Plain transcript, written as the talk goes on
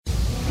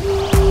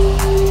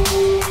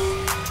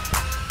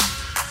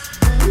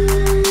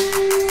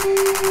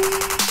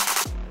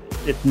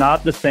it's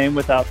not the same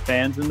without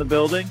fans in the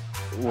building.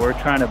 We're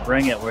trying to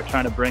bring it. We're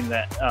trying to bring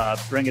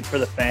it for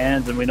the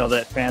fans, and we know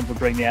that fans will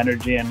bring the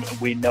energy, and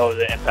we know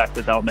the impact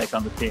that they'll make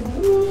on the team.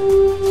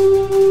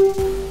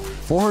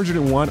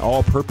 401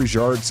 all-purpose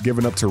yards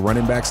given up to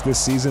running backs this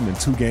season in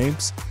 2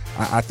 games.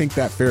 I think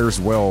that fares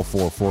well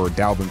for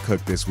Dalvin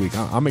Cook this week.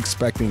 I'm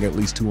expecting at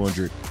least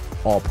 200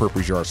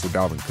 all-purpose yards for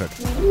Dalvin Cook.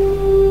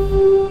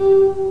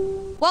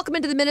 Welcome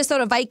into the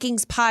Minnesota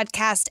Vikings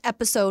podcast,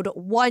 episode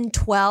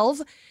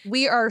 112.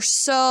 We are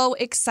so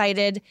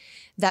excited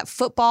that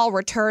football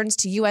returns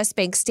to US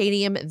Bank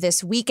Stadium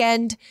this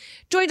weekend.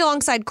 Joined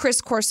alongside Chris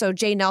Corso,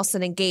 Jay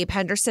Nelson, and Gabe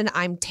Henderson,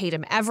 I'm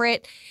Tatum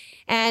Everett.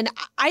 And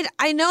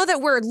I know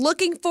that we're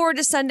looking forward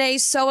to Sunday,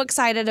 so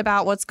excited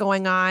about what's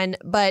going on,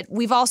 but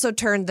we've also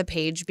turned the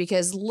page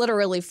because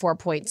literally 4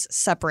 points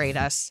separate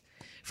us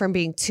from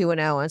being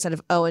 2-0 instead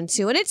of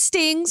 0-2. And it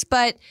stings,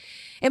 but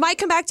it might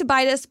come back to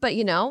bite us. But,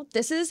 you know,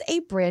 this is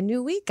a brand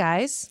new week,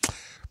 guys.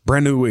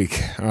 Brand new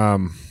week.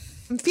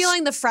 I'm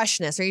feeling the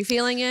freshness. Are you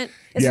feeling it?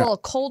 It's a little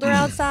colder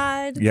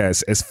outside. Yeah,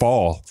 it's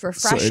fall. It's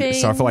refreshing.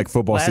 So I feel like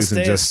football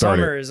season just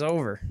started. Summer is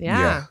over.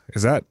 Yeah.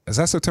 Is that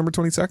September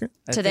 22nd?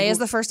 Today is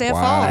the first day of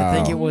fall. I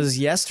think it was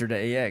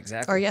yesterday. Yeah,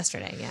 exactly. Or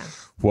yesterday, yeah.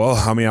 Well,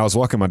 I mean, I was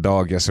walking my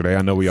dog yesterday.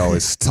 I know we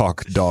always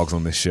talk dogs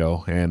on this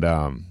show. And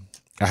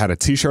I had a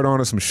T-shirt on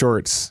and some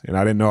shorts, and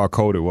I didn't know how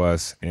cold it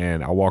was.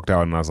 And I walked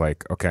out, and I was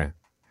like, okay,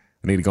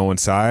 I need to go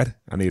inside.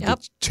 I need to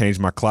change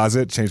my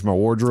closet, change my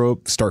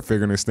wardrobe, start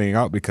figuring this thing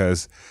out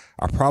because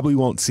I probably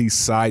won't see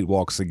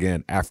sidewalks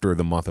again after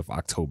the month of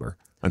October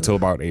until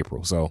about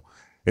April. So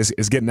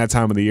it's getting that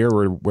time of the year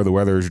where the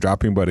weather is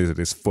dropping, but it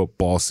is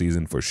football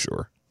season for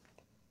sure.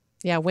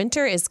 Yeah,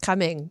 winter is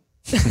coming.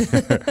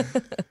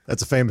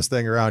 That's a famous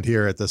thing around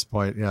here at this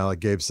point. You know,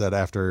 like Gabe said,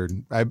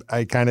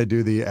 I kind of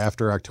do the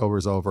after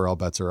October's over, all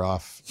bets are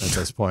off at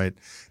this point.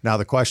 Now,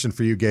 the question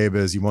for you, Gabe,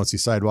 is you won't see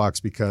sidewalks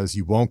because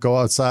you won't go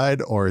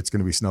outside or it's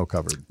going to be snow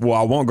covered? Well,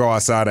 I won't go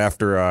outside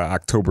after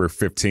October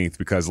 15th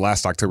because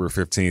last October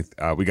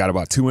 15th, we got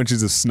about 2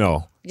 inches of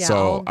snow. Yeah,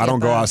 so I don't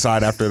go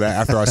outside after that,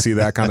 after I see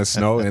that kind of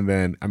snow. And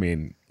then, I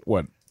mean,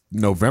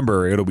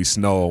 November, it'll be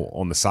snow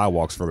on the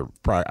sidewalks for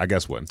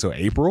until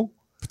April?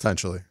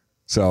 Potentially.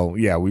 So,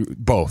 yeah, we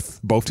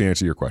both to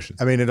answer your question.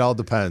 I mean, it all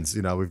depends.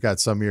 You know, we've got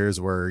some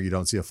years where you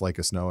don't see a flake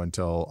of snow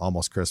until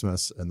almost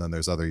Christmas. And then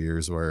there's other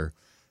years where,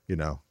 you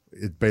know,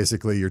 it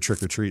basically you're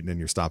trick-or-treating and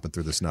you're stomping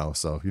through the snow.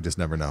 So you just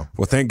never know.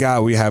 Well, thank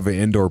God we have an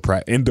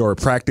indoor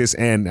practice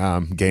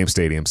and game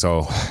stadium.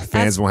 So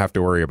fans won't have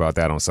to worry about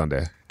that on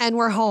Sunday. And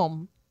we're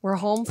home. We're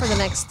home for the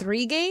next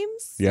 3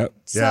 games. Yep.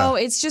 So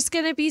it's just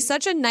going to be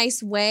such a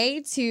nice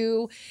way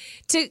to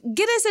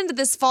get us into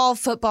this fall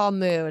football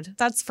mood.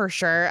 That's for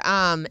sure.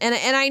 And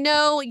I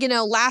know, you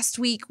know, last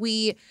week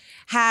we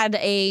had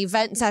a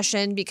vent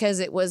session because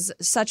it was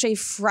such a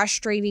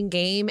frustrating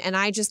game. And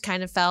I just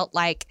kind of felt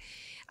like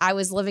I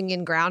was living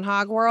in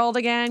Groundhog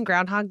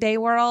Day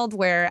world,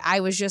 where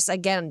I was just,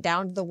 again,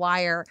 down to the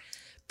wire,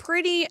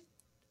 pretty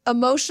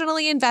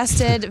emotionally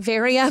invested,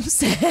 very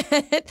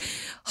upset,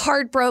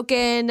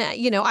 heartbroken.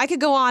 You know, I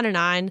could go on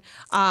and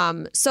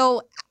on.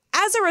 So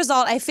as a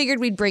result, I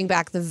figured we'd bring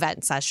back the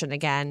vent session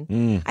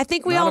again. I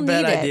think we all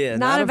need it.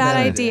 Not a bad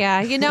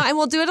idea. You know, and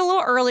we'll do it a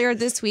little earlier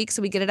this week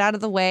so we get it out of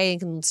the way and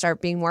can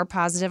start being more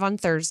positive on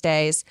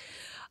Thursdays.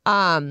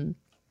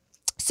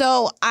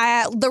 So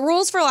the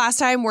rules for last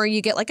time were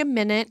you get like a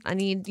minute. I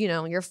need, you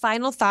know, your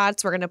final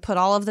thoughts. We're going to put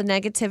all of the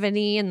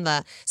negativity and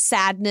the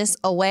sadness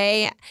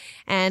away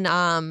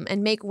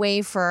and make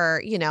way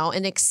for, you know,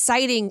 an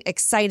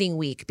exciting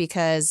week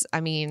because, I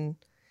mean,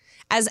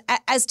 as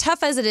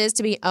tough as it is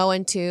to be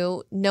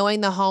 0-2,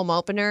 knowing the home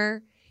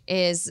opener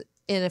is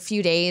in a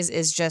few days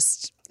is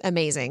just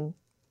amazing.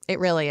 It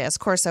really is.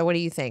 Corso, what do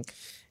you think?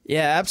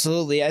 Yeah,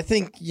 absolutely. I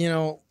think, you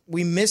know,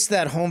 we missed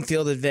that home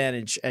field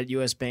advantage at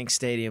US Bank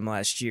Stadium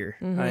last year.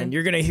 And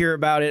you're going to hear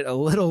about it a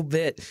little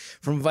bit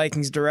from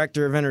Vikings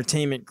Director of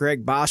Entertainment,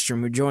 Greg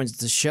Bostrom, who joins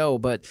the show.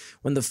 But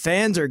when the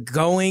fans are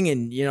going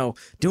and, you know,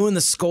 doing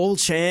the Skol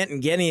chant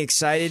and getting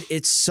excited,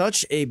 it's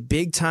such a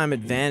big-time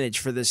advantage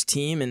for this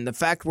team. And the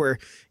fact we're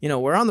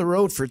on the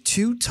road for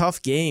 2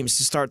 tough games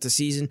to start the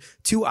season,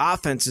 2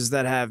 offenses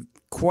that have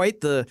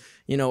quite the,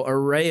 you know,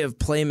 array of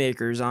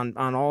playmakers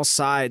on all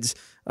sides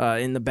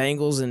in the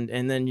Bengals,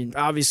 and then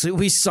obviously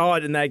we saw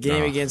it in that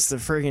game against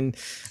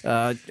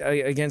the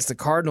against the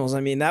Cardinals.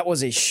 I mean, that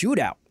was a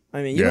shootout.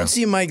 I mean, you don't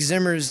see Mike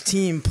Zimmer's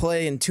team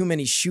play in too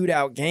many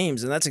shootout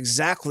games, and that's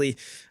exactly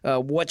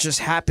what just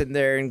happened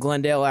there in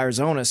Glendale,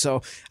 Arizona.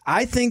 So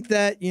I think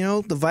that, you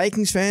know, the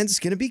Vikings fans, it's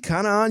going to be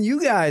kind of on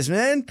you guys,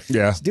 man.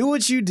 Yeah. Just do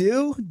what you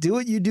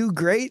do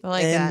great,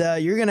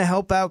 and you're going to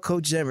help out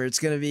Coach Zimmer. It's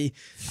going to be,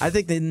 I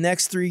think, the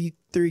next three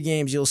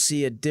games you'll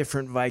see a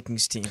different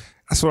Vikings team.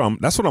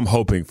 That's what I'm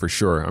hoping for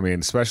sure. I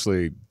mean,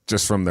 especially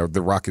just from the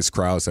raucous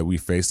crowds that we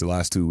faced the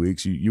last 2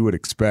 weeks, you would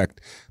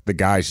expect the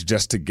guys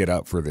just to get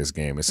up for this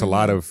game. It's a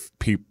lot of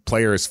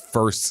players'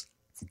 first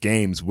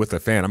games with a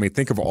fan. I mean,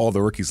 think of all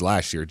the rookies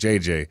last year: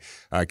 JJ,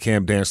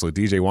 Cam Dantzler,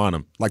 DJ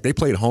Wanham. Like, they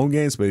played home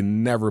games, but they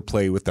never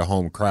played with the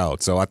home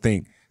crowd. So I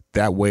think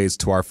that weighs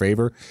to our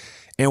favor.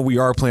 And we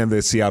are playing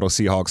the Seattle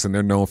Seahawks, and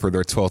they're known for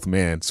their 12th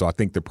man. So I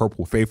think the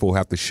Purple Faithful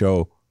have to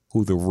show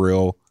who the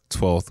real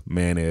 12th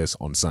man is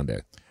on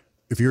Sunday.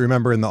 If you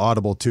remember in the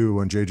Audible, too,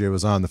 when JJ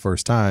was on the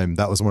first time,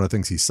 that was one of the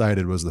things he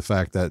cited was the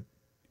fact that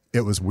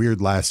it was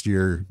weird last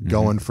year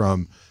going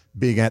from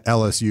being at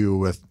LSU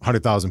with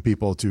 100,000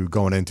 people to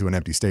going into an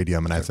empty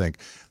stadium. And I think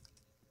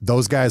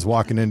those guys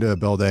walking into a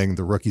building,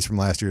 the rookies from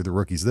last year, the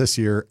rookies this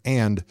year,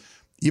 and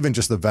even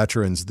just the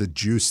veterans, the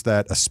juice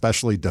that,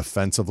 especially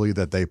defensively,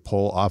 that they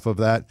pull off of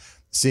that,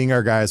 seeing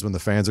our guys when the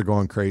fans are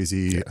going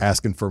crazy,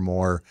 asking for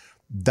more,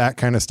 that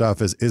kind of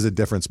stuff is a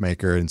difference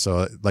maker. And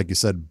so, like you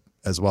said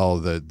as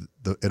well,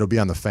 it'll be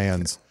on the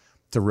fans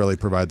to really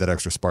provide that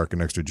extra spark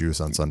and extra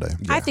juice on Sunday.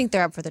 I think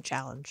they're up for the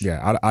challenge.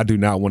 Yeah, I do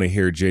not want to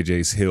hear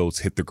JJ's heels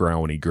hit the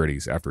ground when he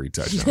gritties after he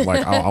touchdown.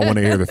 Like I want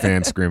to hear the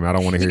fans scream. I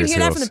don't want to hear his heels. You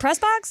can hear that from the press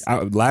box?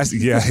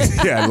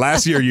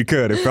 Last year you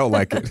could. It felt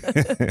like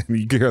it.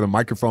 You could hear the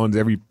microphones,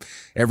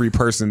 every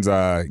person's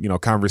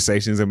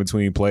conversations in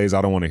between plays.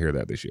 I don't want to hear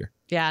that this year.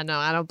 Yeah, no,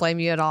 I don't blame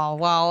you at all.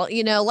 Well,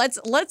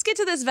 let's get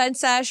to this vent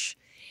sesh,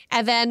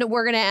 and then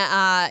we're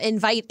gonna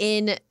invite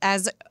in,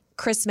 as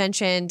Chris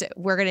mentioned,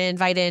 we're going to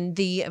invite in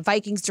the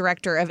Vikings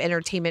director of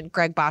entertainment,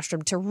 Greg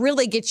Bostrom, to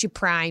really get you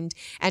primed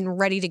and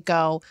ready to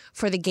go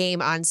for the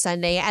game on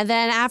Sunday. And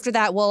then after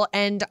that, we'll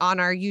end on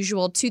our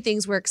usual 2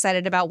 things we're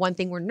excited about, 1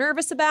 thing we're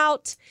nervous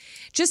about,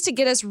 just to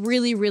get us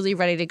really, really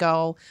ready to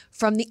go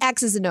from the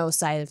X's and O's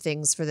side of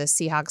things for the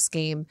Seahawks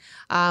game.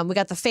 We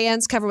got the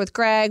fans covered with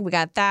Greg. We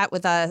got that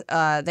with the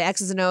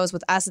X's and O's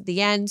with us at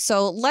the end.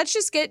 So let's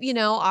just get,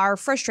 our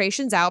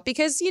frustrations out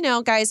because,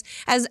 guys,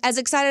 as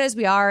excited as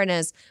we are and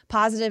as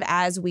positive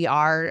as we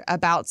are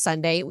about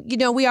Sunday,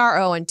 we are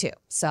 0-2.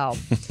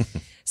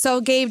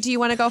 So Gabe, do you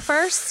want to go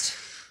first?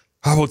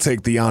 I will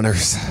take the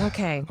honors.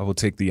 Okay. I will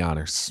take the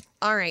honors.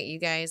 All right, you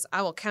guys.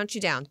 I will count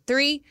you down.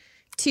 3,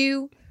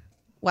 2.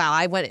 Wow,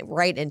 I went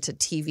right into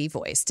TV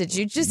voice. Did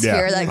you just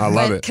hear that? I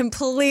love it.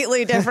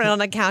 Completely different on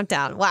the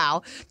countdown.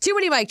 Wow. Too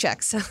many mic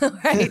checks. All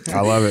right.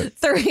 I love it.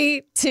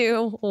 3,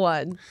 2,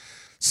 1.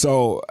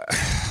 So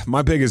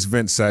my biggest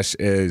vent sesh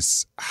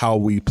is how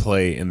we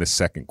play in the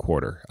second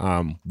quarter.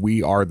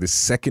 We are the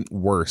second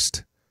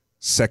worst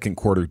second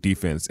quarter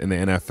defense in the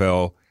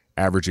NFL,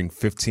 averaging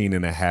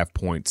 15.5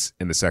 points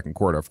in the second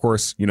quarter. Of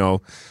course, the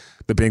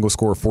Bengals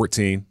scored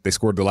 14. They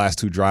scored the last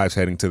 2 drives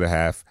heading to the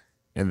half.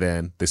 And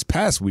then this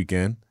past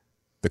weekend,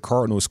 the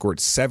Cardinals scored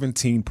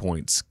 17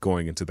 points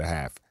going into the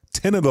half.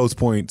 10 of those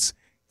points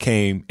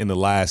came in 10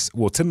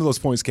 of those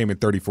points came in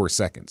 34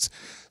 seconds.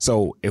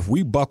 So if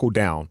we buckle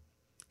down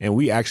and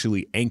we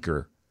actually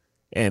anchor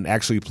and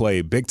actually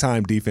play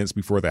big-time defense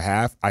before the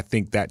half, I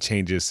think that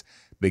changes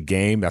the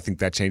game. I think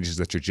that changes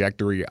the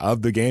trajectory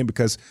of the game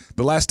because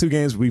the last 2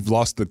 games we've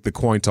lost the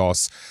coin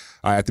toss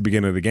at the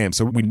beginning of the game.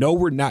 So we know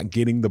we're not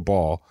getting the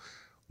ball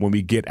when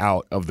we get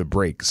out of the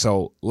break.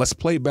 So let's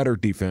play better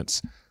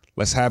defense.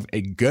 Let's have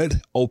a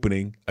good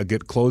opening, a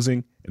good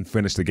closing, and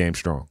finish the game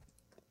strong.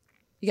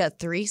 You got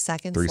 3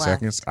 seconds 3 left.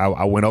 seconds?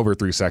 I went over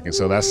 3 seconds,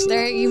 so that's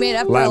there. You made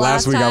up for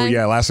last week. time.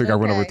 Last week I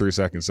went Okay. over 3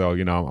 seconds. So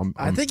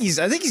I think he's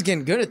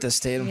getting good at this,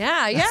 Tatum.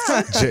 Yeah.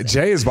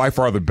 Jay is by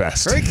far the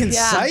best. Very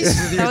concise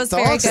with your That was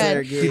very thoughts good.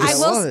 there, Gabe. I I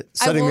will- love it.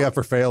 Setting me up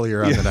for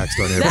failure on the next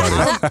one here,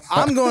 buddy.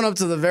 I'm going up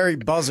to the very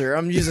buzzer.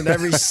 I'm using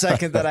every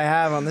second that I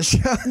have on the show.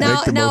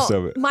 Make the most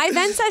of it. My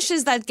vent sesh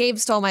is that Gabe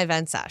stole my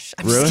vent sesh.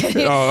 I'm Really? just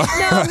kidding. Oh.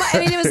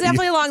 No, it was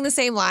definitely along the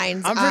same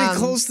lines. I'm pretty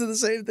close to the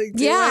same thing,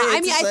 too. Yeah, hate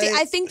I mean, to say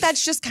I it. think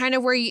that's just kind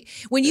of where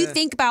when you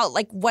think about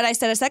like what I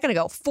said a second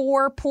ago,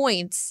 4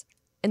 points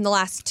in the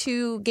last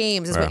 2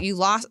 games is what you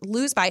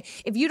lose by.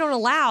 If you don't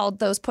allow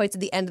those points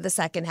at the end of the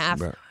second half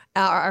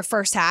or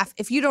first half,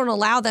 if you don't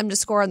allow them to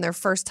score on their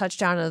first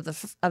touchdown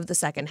of the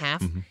second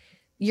half,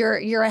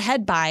 you're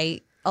ahead by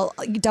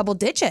double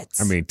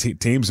digits. I mean,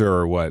 teams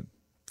are what,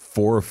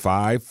 4 or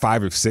 5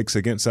 or 6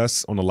 against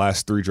us on the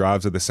last 3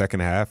 drives of the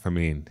second half. I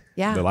mean,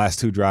 the last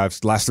 3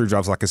 drives,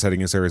 like I said,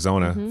 against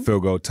Arizona,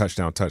 field goal,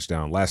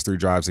 touchdown. Last 3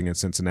 drives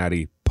against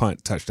Cincinnati,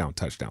 punt, touchdown.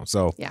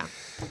 So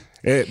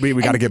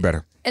we got to get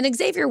better. And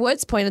Xavier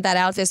Woods pointed that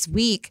out this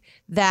week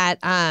that,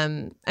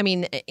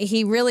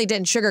 he really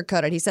didn't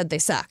sugarcoat it. He said they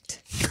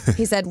sucked.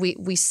 He said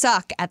we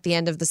suck at the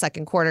end of the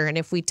second quarter. And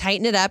if we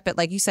tighten it up,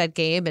 like you said,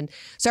 Gabe, and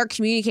start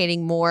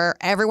communicating more,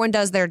 everyone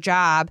does their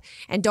job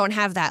and don't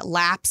have that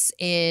lapse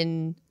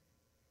in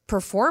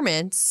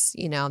performance,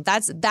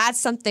 that's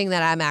something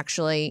that I'm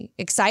actually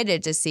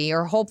excited to see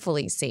or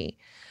hopefully see,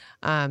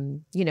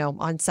 on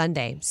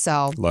Sunday.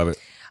 So Love it.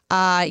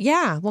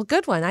 well,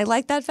 good one. I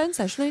like that vent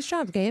session. Nice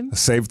job, Gabe.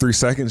 Save 3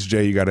 seconds,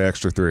 Jay. You got an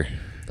extra 3.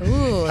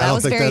 Ooh, that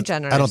was very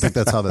generous. I don't think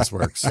that's how this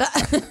works. All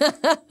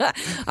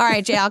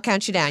right, Jay, I'll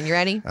count you down. You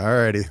ready? All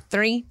righty.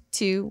 3,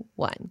 2,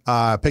 1.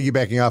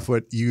 Piggybacking off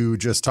what you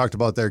just talked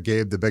about there,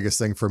 Gabe, the biggest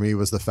thing for me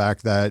was the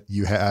fact that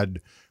you had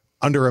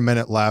under a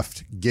minute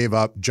left, gave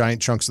up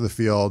giant chunks of the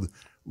field,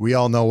 We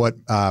all know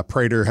what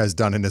Prater has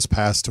done in his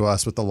past to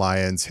us with the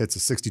Lions. Hits a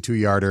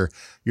 62-yarder.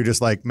 You're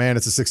just like, man,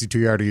 it's a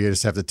 62-yarder. You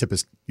just have to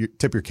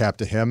tip your cap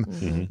to him.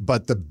 Mm-hmm.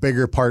 But the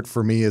bigger part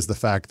for me is the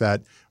fact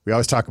that we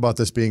always talk about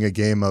this being a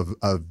game of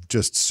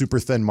just super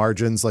thin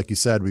margins. Like you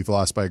said, we've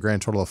lost by a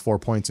grand total of 4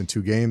 points in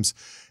 2 games.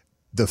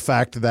 The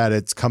fact that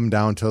it's come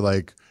down to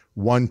like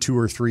 1, 2,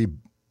 or 3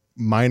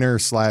 minor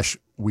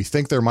 / we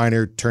think they're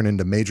minor turn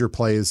into major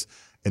plays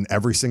in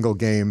every single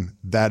game,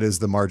 that is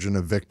the margin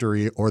of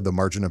victory or the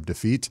margin of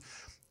defeat.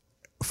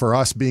 For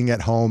us being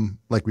at home,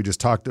 like we just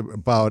talked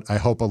about, I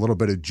hope a little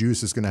bit of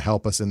juice is going to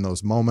help us in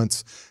those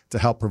moments to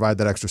help provide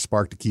that extra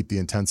spark to keep the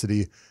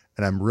intensity.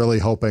 And I'm really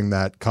hoping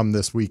that come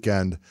this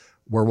weekend,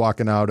 we're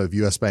walking out of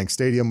US Bank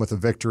Stadium with a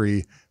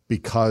victory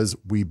because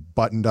we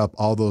buttoned up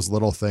all those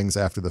little things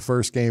after the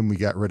first game. We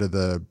got rid of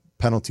the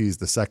penalties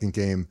the second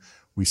game.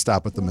 We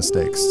stop with the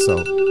mistakes. So,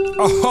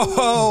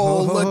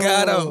 look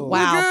at him! Wow. Look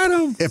at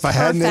him! If I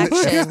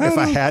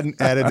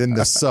hadn't added in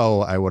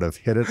the I would have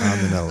hit it on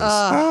the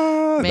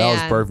nose. Man. That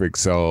was perfect.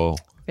 So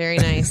very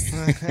nice,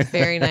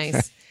 very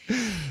nice.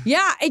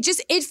 Yeah,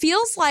 it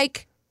feels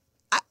like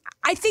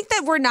I think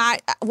that we're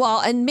not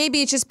well, and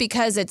maybe it's just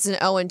because it's an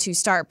 0-2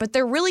 start, but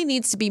there really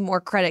needs to be more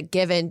credit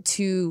given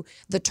to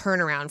the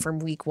turnaround from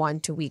week 1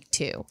 to week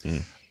 2.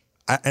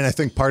 And I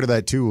think part of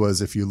that too was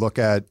if you look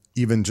at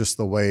even just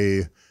the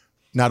way.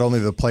 Not only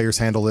the players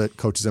handled it,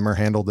 Coach Zimmer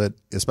handled it,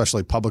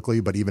 especially publicly,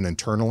 but even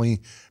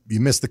internally. You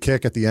missed the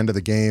kick at the end of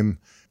the game,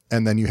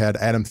 and then you had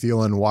Adam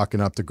Thielen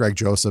walking up to Greg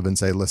Joseph and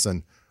say,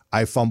 listen,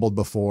 I fumbled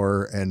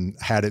before and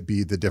had it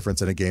be the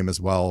difference in a game as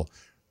well.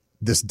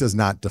 This does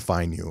not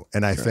define you.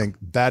 And I think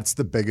that's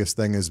the biggest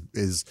thing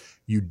is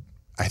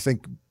I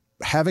think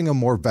having a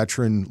more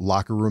veteran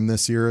locker room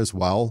this year as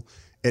well,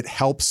 it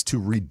helps to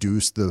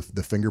reduce the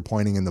finger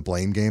pointing and the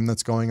blame game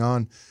that's going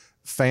on.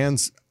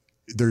 Fans,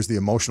 there's the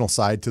emotional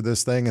side to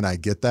this thing, and I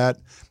get that.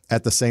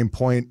 At the same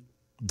point,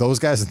 those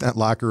guys in that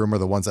locker room are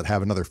the ones that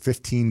have another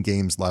 15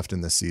 games left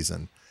in this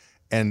season.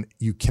 And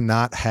you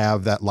cannot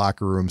have that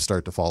locker room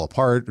start to fall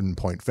apart and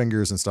point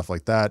fingers and stuff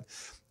like that.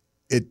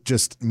 It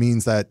just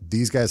means that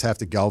these guys have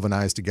to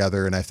galvanize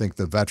together, and I think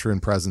the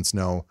veteran presence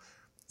know,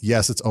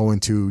 yes, it's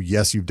 0-2.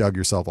 Yes, you've dug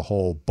yourself a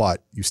hole,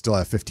 but you still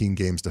have 15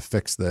 games to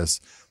fix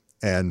this,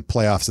 and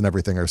playoffs and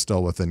everything are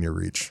still within your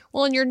reach.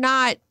 Well, and you're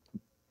not –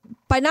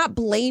 by not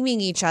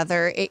blaming each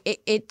other,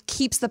 it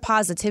keeps the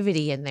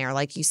positivity in there,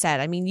 like you said.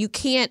 I mean, you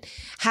can't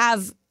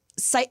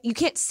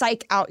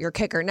psych out your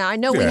kicker. Now, I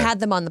know we had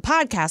them on the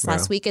podcast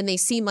last week, and they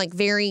seem like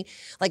very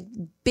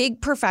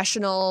big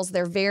professionals.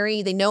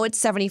 They know it's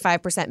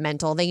 75%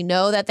 mental. They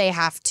know that they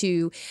have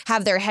to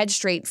have their head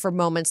straight for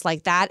moments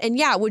like that. And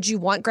yeah, would you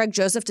want Greg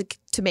Joseph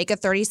to make a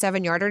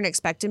 37-yarder and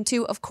expect him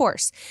to? Of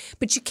course.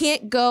 But you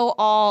can't go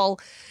all,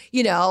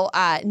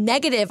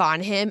 negative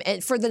on him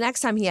and for the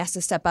next time he has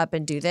to step up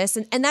and do this.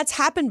 And that's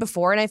happened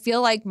before. And I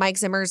feel like Mike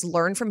Zimmer's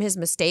learned from his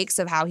mistakes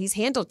of how he's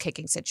handled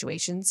kicking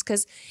situations.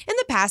 Because in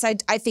the past,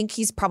 I think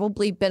he's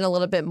probably been a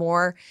little bit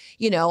more,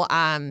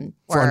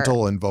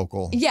 frontal and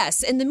vocal.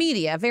 Yes, in the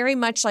media, very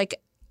much like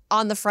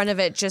on the front of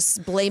it,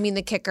 just blaming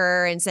the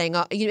kicker and saying,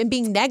 and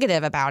being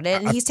negative about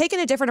it. And he's taken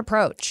a different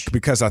approach.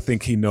 Because I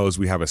think he knows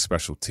we have a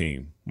special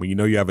team. When you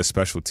know you have a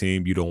special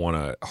team, you don't want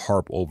to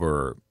harp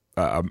over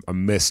a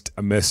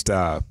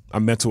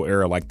mental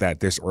error like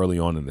that this early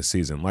on in the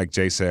season. Like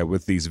Jay said,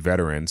 with these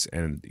veterans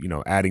and,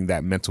 adding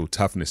that mental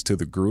toughness to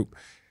the group,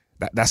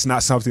 that's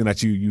not something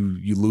that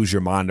you lose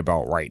your mind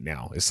about right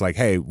now. It's like,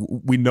 hey,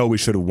 we know we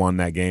should have won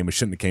that game. It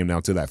shouldn't have came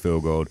down to that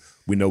field goal.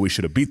 We know we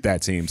should have beat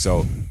that team.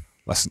 So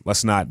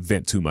let's not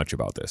vent too much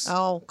about this.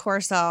 Oh,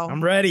 Corso.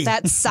 I'm ready.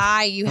 That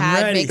sigh you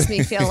had makes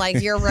me feel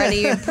like you're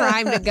ready and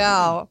primed to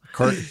go.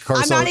 Corso,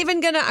 I'm not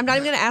even gonna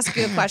ask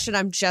you a question.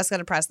 I'm just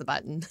gonna press the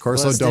button.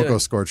 Corso, don't go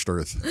scorched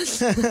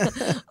earth.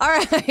 All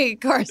right,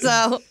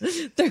 Corso.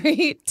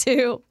 3,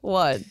 2,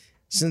 1.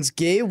 Since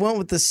Gabe went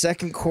with the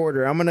second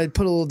quarter, I'm going to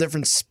put a little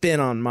different spin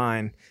on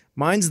mine.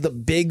 Mine's the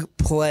big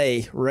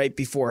play right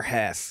before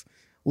half.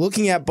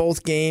 Looking at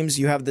both games,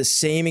 you have the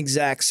same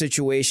exact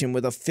situation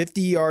with a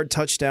 50-yard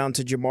touchdown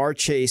to Jamar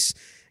Chase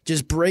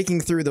just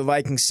breaking through the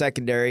Vikings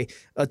secondary.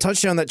 A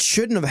touchdown that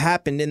shouldn't have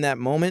happened in that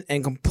moment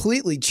and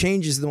completely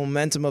changes the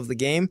momentum of the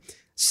game.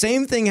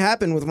 Same thing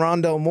happened with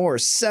Rondell Moore,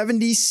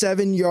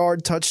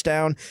 77-yard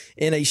touchdown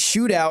in a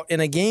shootout in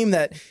a game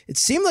that it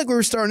seemed like we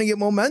were starting to get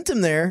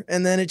momentum there,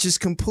 and then it just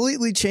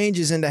completely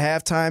changes into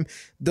halftime.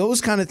 Those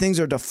kind of things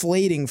are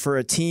deflating for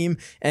a team,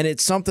 and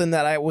it's something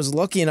that I was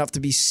lucky enough to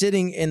be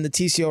sitting in the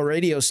TCL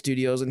radio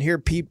studios and hear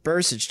Pete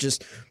Bursich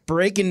just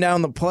breaking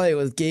down the play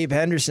with Gabe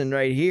Henderson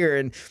right here,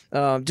 and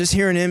just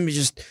hearing him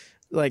just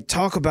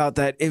talk about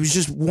that. It was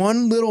just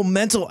one little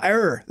mental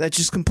error that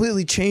just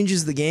completely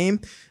changes the game.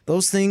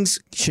 Those things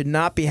should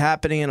not be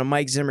happening in a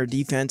Mike Zimmer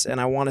defense,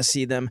 and I want to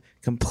see them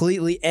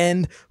completely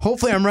end.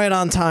 Hopefully I'm right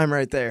on time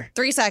right there.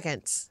 3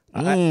 seconds.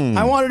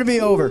 I want it to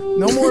be over.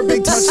 No more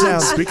big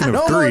touchdowns. Speaking of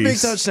no threes. more big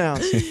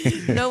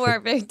touchdowns. No more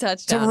big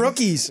touchdowns. To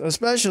rookies,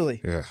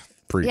 especially. Yeah,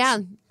 preach. Yeah.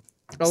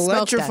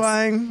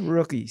 Electrifying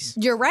rookies.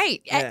 You're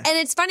right. Yeah. And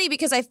it's funny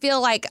because I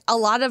feel like a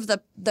lot of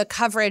the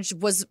coverage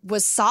was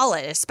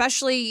solid,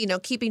 especially,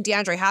 keeping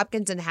DeAndre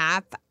Hopkins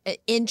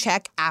in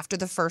check after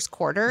the first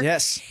quarter.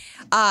 Yes.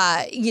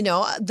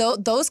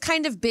 Those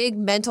kind of big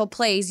mental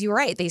plays, you're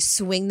right, they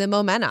swing the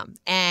momentum.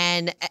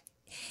 And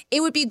it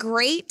would be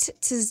great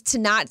to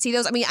not see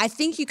those. I mean, I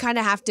think you kind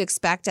of have to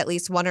expect at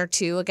least one or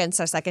two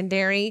against our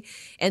secondary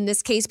in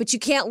this case, but you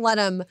can't let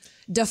them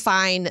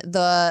define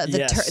the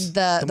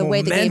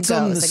way the game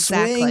momentum, goes. The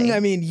exactly. swing. I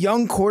mean,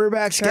 young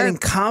quarterbacks getting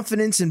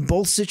confidence in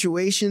both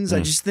situations. I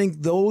just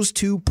think those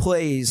two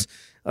plays,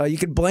 you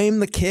could blame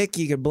the kick,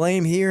 you could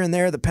blame here and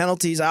there, the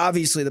penalties,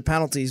 obviously the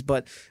penalties,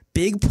 but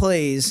big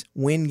plays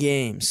win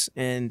games.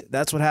 And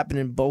that's what happened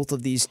in both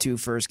of these two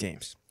first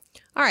games.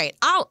 All right,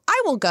 I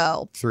will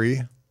go.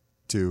 3,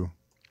 2,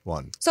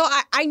 1. So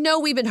I know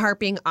we've been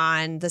harping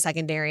on the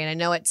secondary, and I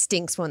know it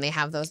stinks when they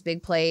have those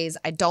big plays.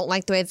 I don't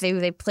like the way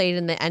they played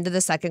in the end of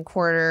the second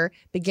quarter,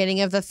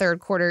 beginning of the third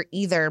quarter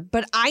either.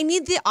 But I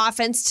need the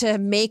offense to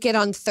make it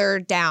on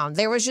third down.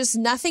 There was just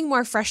nothing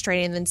more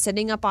frustrating than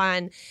sitting up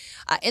on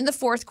in the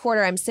fourth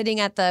quarter. I'm sitting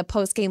at the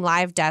post-game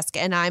live desk,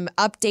 and I'm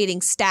updating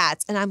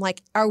stats, and I'm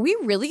like, are we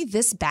really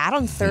this bad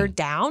on third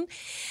down?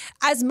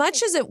 As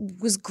much as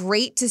it was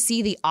great to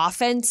see the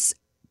offense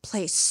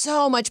play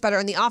so much better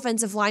and the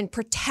offensive line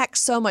protect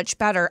so much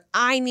better,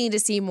 I need to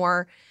see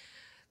more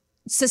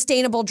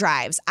sustainable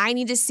drives. I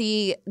need to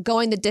see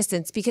going the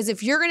distance, because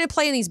if you're going to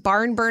play in these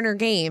barn burner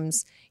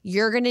games,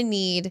 you're going to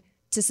need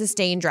to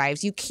sustain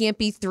drives. You can't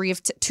be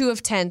 2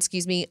 of 10,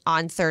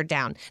 on third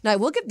down. Now, I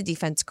will give the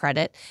defense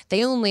credit.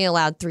 They only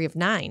allowed 3 of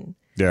 9.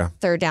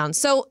 Third down.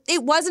 So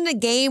it wasn't a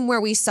game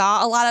where we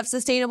saw a lot of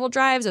sustainable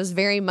drives. It was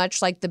very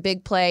much like the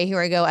big play, here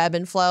I go, ebb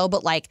and flow.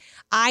 But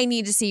I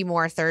need to see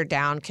more third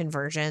down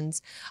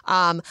conversions.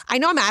 I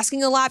know I'm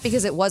asking a lot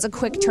because it was a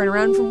quick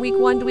turnaround from week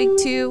 1 to week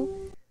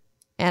 2.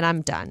 And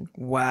I'm done.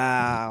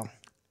 Wow.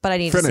 But I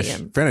need to see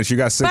him. Finish. You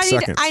got 6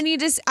 seconds. I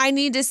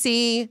need to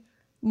see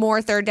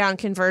more third down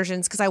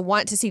conversions, because I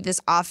want to see this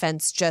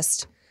offense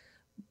just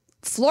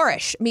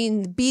flourish. I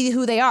mean, be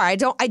who they are. I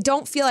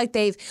don't feel like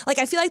they've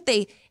I feel like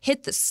they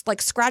hit this,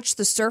 scratched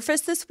the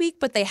surface this week,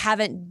 but they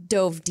haven't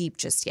dove deep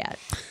just yet.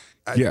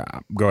 Yeah,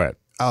 go ahead.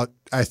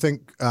 I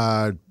think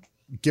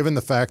given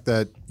the fact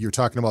that you're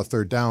talking about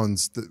third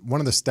downs, one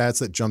of the stats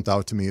that jumped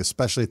out to me,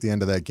 especially at the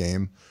end of that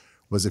game,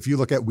 was if you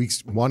look at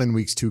weeks 1 and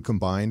weeks 2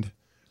 combined,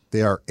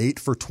 they are 8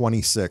 for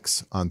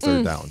 26 on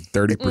third down.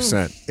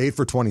 30%. 8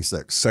 for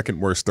 26. Second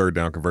worst third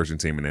down conversion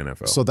team in the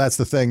NFL. So that's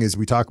the thing, is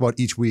we talk about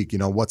each week,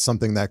 what's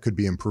something that could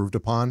be improved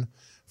upon.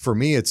 For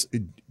me,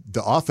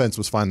 the offense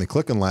was finally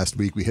clicking last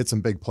week. We hit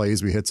some big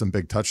plays. We hit some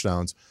big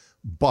touchdowns.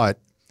 But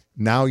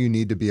now you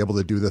need to be able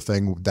to do the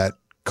thing that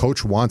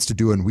coach wants to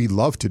do and we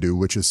love to do,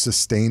 which is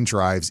sustain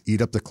drives,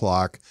 eat up the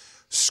clock,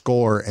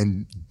 score,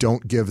 and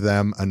don't give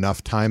them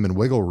enough time and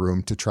wiggle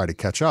room to try to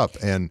catch up.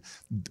 And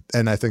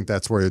I think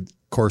that's where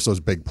Corso's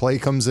big play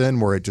comes in,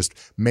 where it just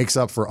makes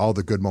up for all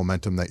the good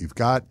momentum that you've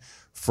got.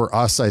 For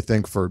us, I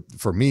think for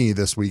me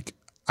this week,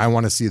 I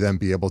want to see them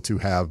be able to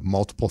have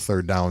multiple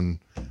third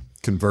down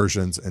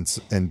conversions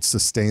and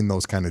sustain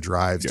those kind of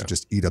drives to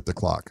just eat up the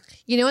clock.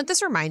 You know what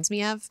this reminds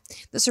me of?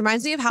 This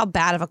reminds me of how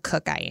bad of a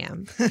cook I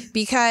am,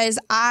 because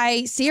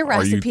I see a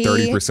recipe. Are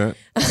you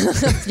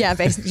 30%? Yeah,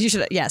 basically, you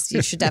should. Yes,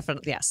 you should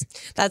definitely. Yes,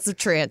 that's the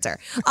true answer.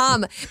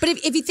 But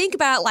if you think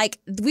about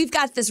we've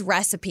got this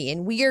recipe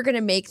and we are going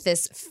to make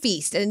this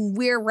feast and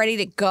we're ready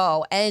to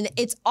go, and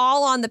it's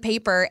all on the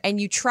paper, and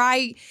you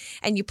try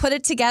and you put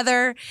it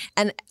together,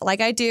 and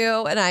like I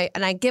do, and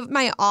I give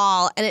my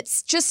all, and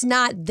it's just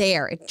not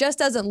there. It just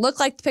doesn't look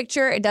like the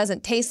picture. It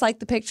doesn't taste like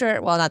the picture.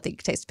 Well, not that you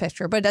can taste the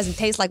picture, but it doesn't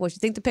taste like what you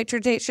think the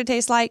picture should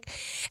taste like.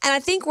 And I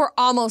think we're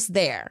almost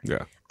there.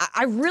 Yeah.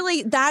 I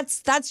really,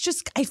 that's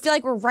just, I feel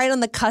like we're right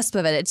on the cusp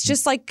of it. It's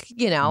just we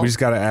just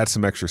got to add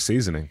some extra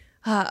seasoning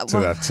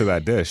to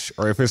that dish.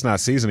 Or if it's not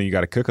seasoning, you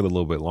got to cook it a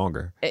little bit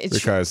longer.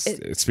 Because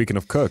speaking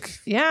of cook,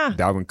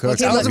 Dalvin Cook.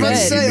 He looked good.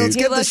 Let's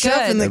get the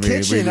chef in the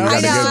kitchen. I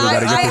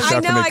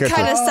know I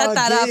kind of set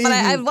that up, but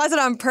I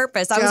wasn't on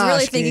purpose. I was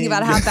really thinking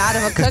about how bad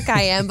of a cook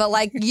I am, but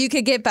you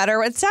could get better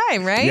with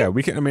time, right? Yeah,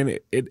 we can. I mean,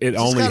 it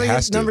only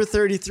has to. Number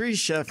 33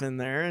 chef in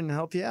there and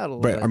help you out a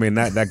little bit. But I mean,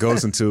 that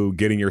goes into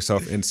getting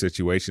yourself in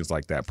situations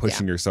like that,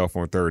 pushing yourself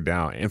on third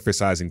down,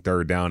 emphasizing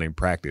third down in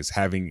practice,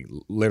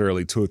 having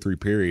literally 2 or 3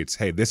 periods.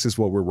 Hey, this is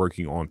what we're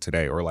working on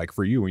today. Or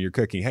for you when you're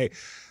cooking, hey,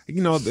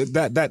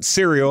 that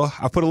cereal,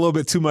 I put a little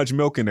bit too much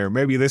milk in there.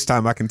 Maybe this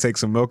time I can take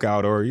some milk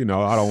out, or I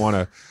don't want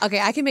to.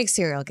 Okay, I can make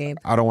cereal, Gabe.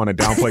 I don't want to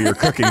downplay your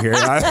cooking here.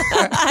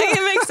 I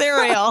can make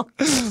cereal.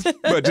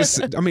 But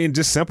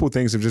just simple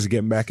things of just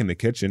getting back in the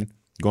kitchen,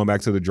 going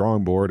back to the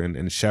drawing board and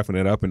chefing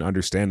it up, and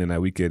understanding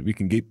that we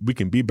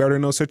can be better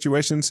in those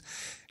situations,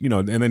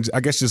 and then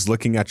I guess just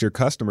looking at your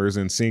customers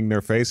and seeing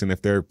their face, and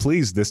if they're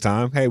pleased this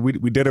time, hey, we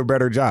did a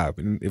better job.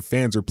 And if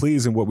fans are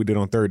pleased in what we did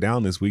on third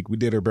down this week, we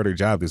did a better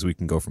job this week,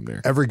 and go from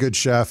there. Every good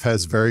chef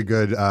has very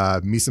good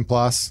mise en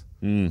place,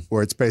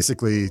 where it's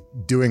basically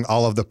doing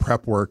all of the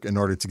prep work in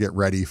order to get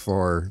ready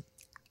for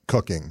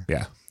cooking.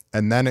 Yeah.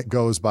 And then it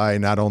goes by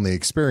not only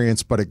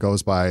experience, but it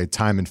goes by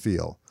time and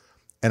feel.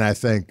 And I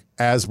think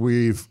as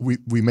we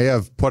may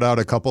have put out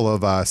a couple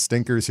of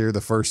stinkers here,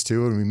 the first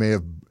two, and we may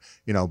have,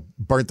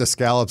 burnt the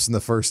scallops in the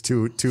first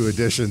two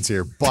editions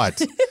here.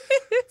 But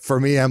for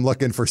me, I'm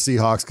looking for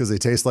Seahawks because they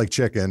taste like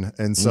chicken.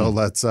 And so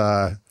let's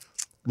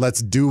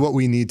do what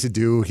we need to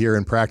do here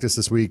in practice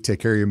this week, take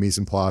care of your mise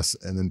en place,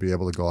 and then be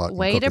able to go out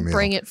Way and cook to a meal.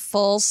 bring it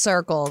full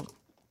circle.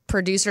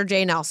 Producer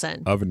Jay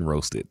Nelson. Oven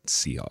roasted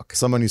Seahawks.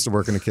 Someone used to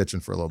work in the kitchen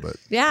for a little bit.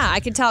 Yeah, I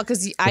can tell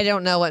because I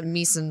don't know what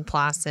mise en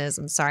place is.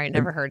 I'm sorry, I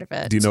never heard of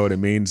it. Do you know what it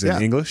means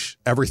in English?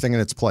 Everything in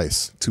its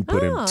place. To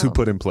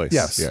put in place.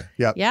 Yes.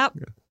 Yeah. Yep.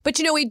 But,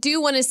 we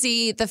do want to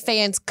see the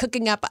fans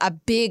cooking up a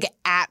big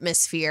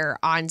atmosphere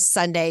on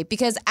Sunday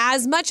because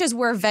as much as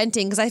we're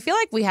venting, because I feel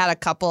like we had a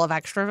couple of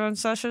extra vent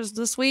sessions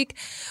this week,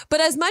 but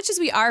as much as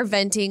we are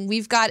venting,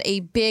 we've got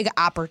a big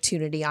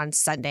opportunity on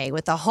Sunday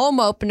with a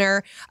home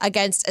opener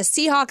against a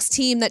Seahawks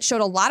team that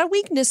showed a lot of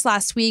weakness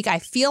last week. I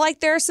feel like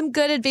there are some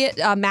good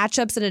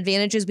matchups and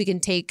advantages we can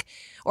take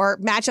or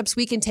matchups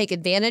we can take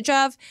advantage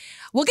of.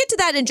 We'll get to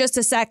that in just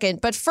a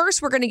second. But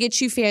first, we're going to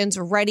get you fans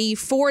ready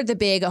for the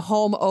big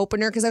home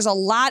opener because there's a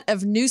lot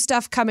of new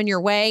stuff coming your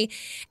way.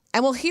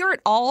 And we'll hear it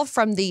all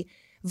from the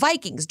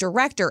Vikings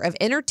Director of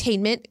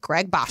Entertainment,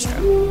 Greg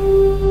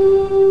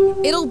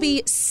Bostrom. It'll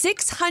be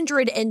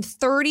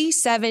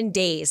 637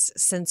 days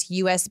since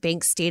US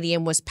Bank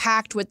Stadium was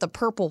packed with the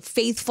Purple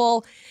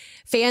Faithful.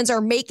 Fans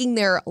are making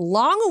their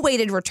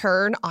long-awaited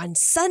return on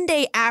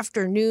Sunday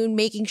afternoon,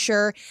 making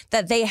sure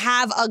that they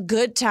have a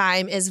good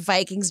time, is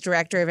Vikings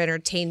Director of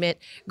Entertainment,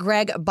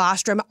 Greg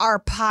Bostrom, our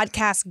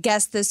podcast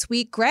guest this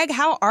week. Greg,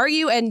 how are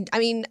you? And,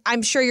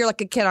 I'm sure you're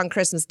like a kid on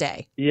Christmas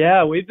Day.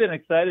 Yeah, we've been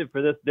excited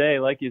for this day.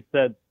 Like you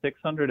said,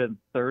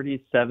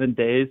 637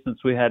 days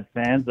since we had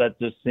fans. That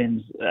just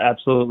seems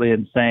absolutely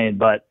insane.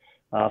 But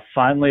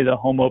finally, the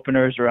home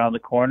opener is around the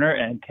corner,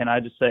 and can I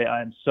just say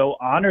I'm so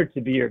honored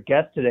to be your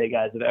guest today,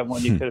 guys, of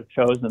everyone you could have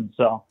chosen.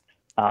 So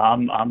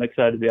I'm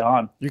excited to be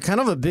on. You're kind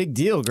of a big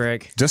deal,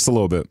 Greg. Just a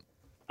little bit.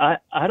 I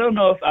don't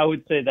know if I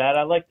would say that.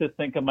 I like to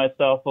think of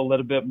myself a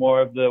little bit more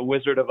of the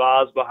Wizard of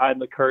Oz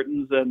behind the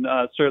curtains, and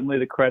certainly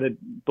the credit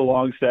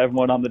belongs to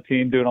everyone on the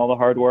team doing all the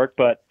hard work.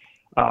 But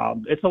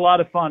it's a lot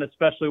of fun,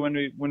 especially when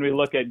we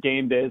look at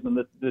game days, and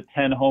the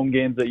 10 home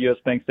games at US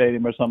Bank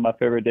Stadium are some of my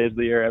favorite days of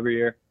the year every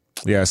year.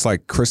 Yeah, it's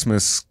like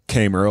Christmas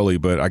came early,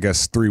 but I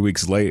guess 3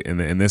 weeks late.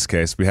 In this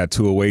case, we had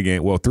 2 away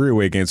games. Well, 3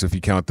 away games if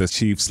you count the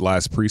Chiefs'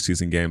 last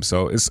preseason game.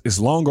 So it's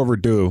long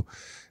overdue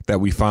that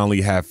we finally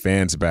have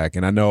fans back.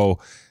 And I know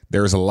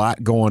there's a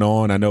lot going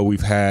on. I know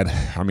we've had,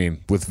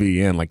 with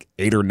VN, like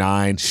 8 or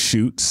 9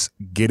 shoots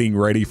getting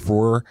ready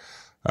for,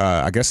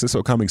 I guess, this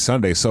upcoming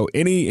Sunday. So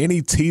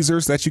any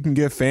teasers that you can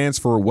give fans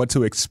for what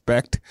to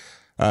expect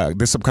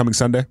this upcoming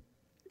Sunday?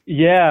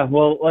 Yeah,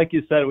 well, like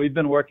you said, we've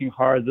been working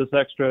hard. This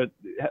extra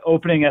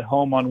opening at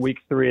home on week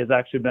 3 has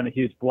actually been a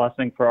huge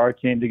blessing for our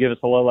team to give us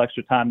a little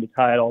extra time to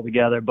tie it all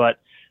together. But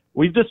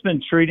we've just been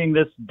treating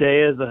this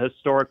day as a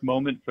historic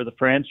moment for the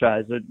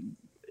franchise.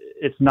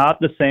 It's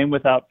not the same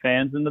without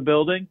fans in the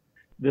building.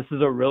 This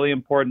is a really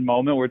important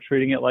moment. We're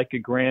treating it like a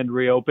grand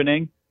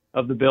reopening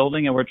of the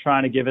building, and we're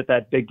trying to give it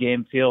that big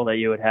game feel that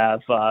you would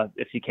have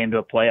if you came to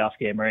a playoff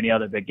game or any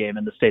other big game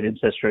in the stadium's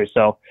history.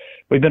 So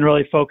we've been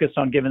really focused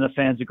on giving the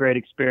fans a great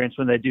experience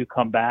when they do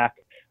come back.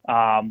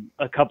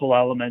 A couple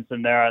elements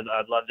in there I'd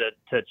love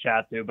to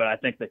chat through, but I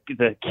think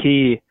the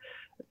key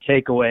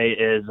takeaway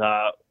is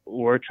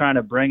we're trying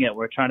to bring it.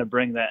 We're trying to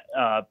bring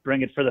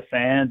it for the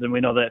fans, and we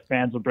know that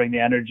fans will bring the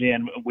energy,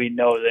 and we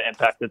know the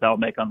impact that that'll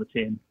make on the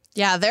team.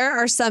 Yeah, there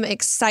are some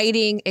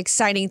exciting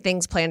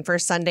things planned for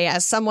Sunday.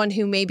 As someone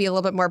who may be a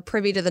little bit more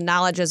privy to the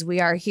knowledge as we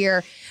are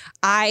here,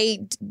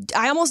 I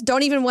almost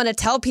don't even want to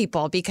tell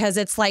people because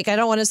it's like I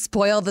don't want to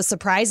spoil the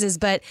surprises.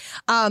 But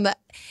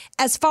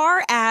as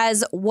far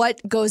as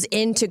what goes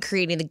into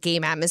creating the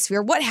game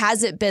atmosphere, what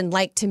has it been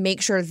like to make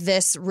sure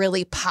this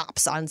really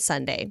pops on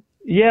Sunday?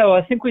 Yeah, well,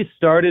 I think we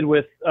started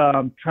with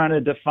trying to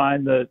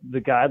define the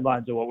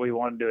guidelines of what we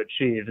wanted to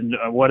achieve and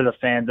what do the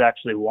fans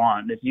actually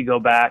want. If you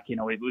go back,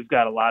 we've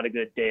got a lot of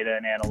good data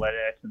and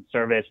analytics and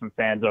surveys from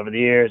fans over the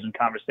years and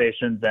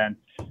conversations, and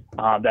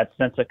that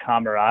sense of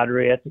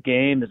camaraderie at the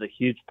game is a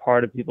huge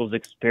part of people's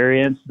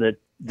experience.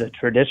 The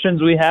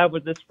traditions we have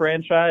with this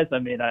franchise,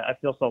 I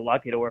feel so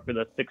lucky to work with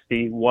a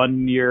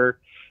 61-year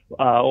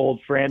old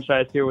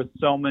franchise here with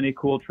so many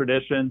cool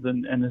traditions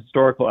and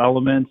historical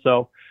elements.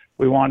 So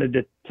we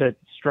wanted to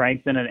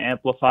strengthen and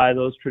amplify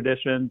those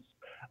traditions.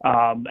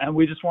 And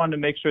we just wanted to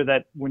make sure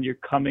that when you're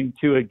coming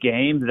to a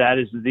game, that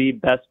is the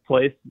best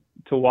place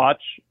to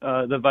watch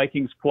the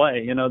Vikings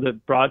play. The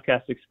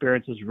broadcast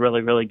experience is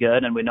really, really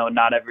good. And we know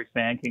not every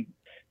fan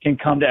can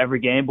come to every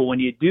game. But when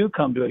you do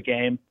come to a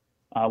game,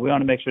 we want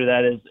to make sure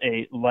that is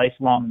a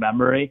lifelong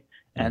memory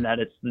and that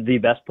it's the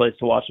best place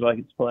to watch the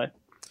Vikings play.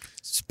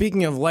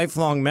 Speaking of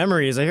lifelong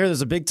memories, I hear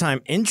there's a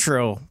big-time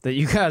intro that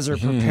you guys are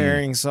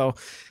preparing. So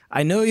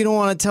I know you don't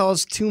want to tell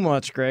us too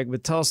much, Greg,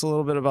 but tell us a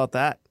little bit about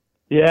that.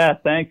 Yeah,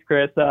 thanks,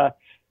 Chris.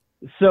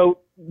 So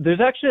there's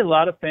actually a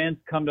lot of fans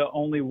come to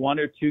only 1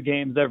 or 2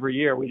 games every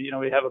year. We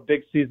have a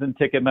big season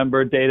ticket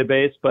member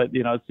database, but,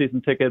 a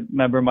season ticket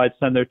member might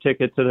send their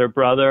ticket to their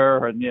brother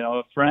or,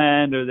 a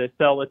friend, or they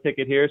sell a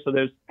ticket here. So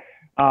there's,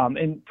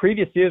 in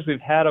previous years, we've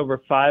had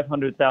over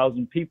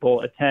 500,000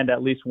 people attend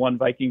at least one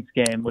Vikings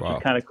game, which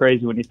is kind of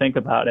crazy when you think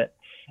about it.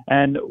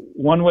 And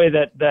one way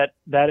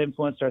that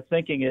influenced our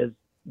thinking is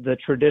the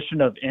tradition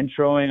of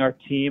introing our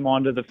team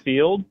onto the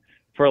field.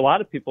 For a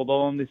lot of people, they'll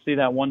only see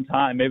that one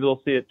time. Maybe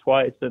they'll see it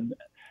twice. And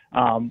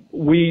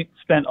we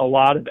spent a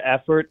lot of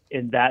effort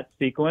in that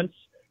sequence.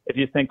 If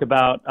you think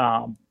about,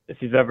 if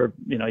you've ever,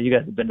 you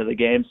guys have been to the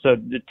game. So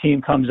the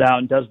team comes out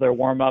and does their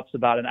warm-ups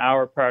about an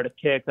hour prior to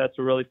kick. That's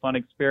a really fun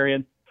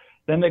experience.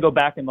 Then they go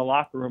back in the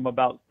locker room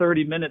about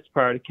 30 minutes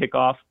prior to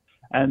kickoff.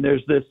 And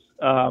there's this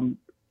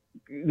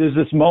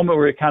moment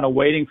where you're kind of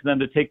waiting for them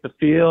to take the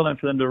field and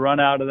for them to run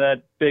out of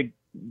that big,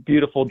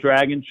 beautiful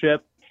dragon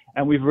ship.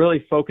 And we've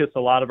really focused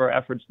a lot of our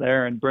efforts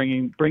there and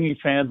bringing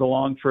fans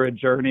along for a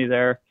journey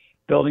there,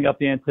 building up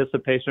the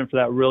anticipation for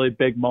that really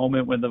big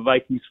moment when the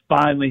Vikings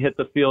finally hit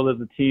the field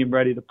as a team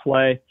ready to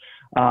play.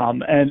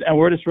 And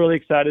we're just really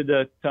excited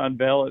to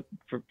unveil it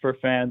for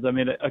fans. I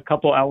mean, a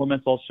couple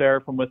elements I'll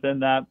share from within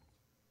that.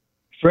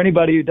 For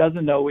anybody who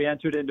doesn't know, we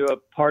entered into a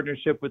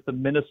partnership with the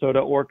Minnesota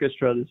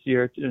Orchestra this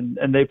year,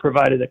 and they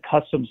provided a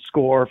custom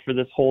score for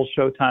this whole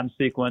Showtime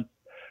sequence.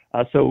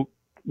 So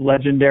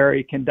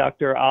legendary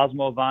conductor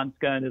Osmo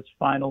Vanska in his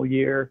final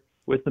year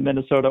with the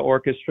Minnesota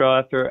Orchestra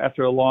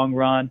after a long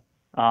run.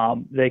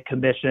 They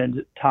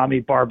commissioned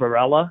Tommy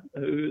Barbarella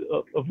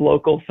of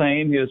local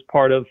fame. He was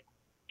part of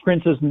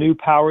Prince's New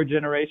Power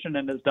generation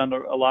and has done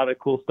a lot of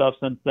cool stuff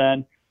since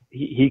then.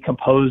 He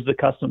composed the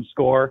custom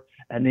score,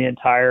 and the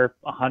entire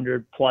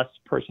 100-plus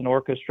person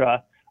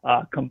orchestra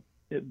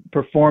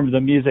performed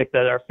the music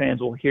that our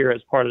fans will hear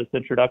as part of this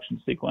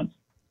introduction sequence.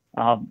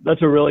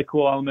 That's a really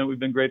cool element. We've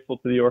been grateful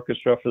to the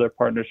orchestra for their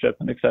partnership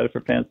and excited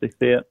for fans to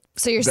see it.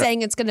 So you're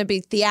saying it's going to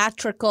be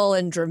theatrical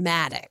and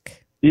dramatic.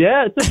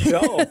 Yeah, it's a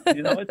show.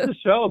 It's a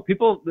show.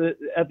 People,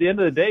 at the end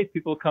of the day,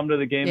 people come to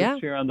the game to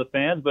cheer on the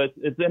fans, but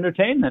it's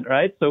entertainment,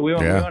 right? So we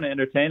want to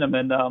entertain them,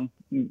 and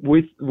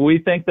we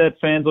think that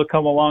fans will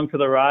come along for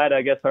the ride.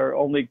 I guess our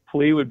only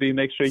plea would be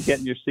make sure you get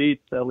in your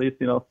seats at least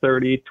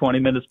 30, 20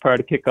 minutes prior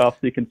to kickoff so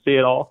you can see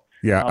it all.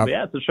 Yeah,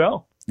 it's a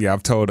show. Yeah,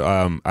 I've told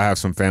I have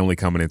some family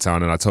coming in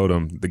town, and I told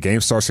them the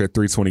game starts at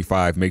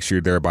 3:25. Make sure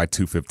you're there by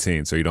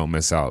 2:15 so you don't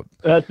miss out.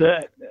 That's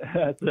it.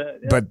 Yeah.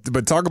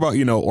 But talk about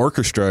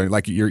orchestra,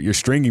 like you're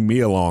stringing me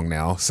along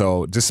now.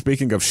 So just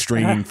speaking of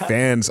stringing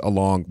fans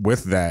along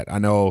with that, I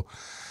know.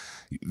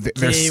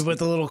 Gabe with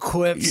the little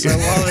quips. I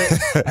love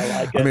it. I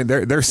like it. I mean,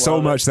 there's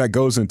so much that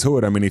goes into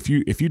it. I mean, if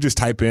you just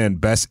type in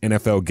best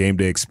NFL game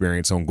day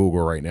experience on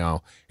Google right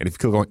now, and if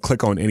you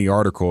click on any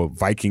article,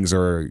 Vikings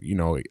are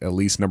at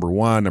least number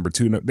 1, number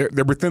 2.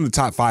 They're within the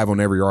top 5 on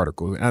every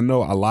article. And I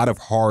know a lot of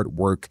hard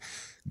work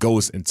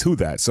goes into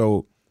that.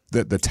 So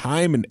the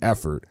time and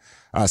effort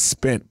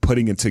spent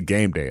putting into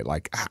game day,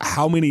 like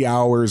how many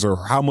hours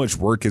or how much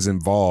work is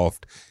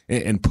involved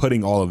in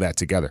putting all of that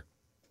together?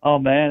 Oh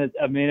man,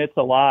 it's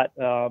a lot.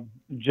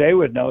 Jay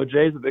would know.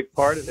 Jay's a big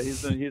part of it.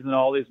 He's in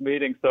all these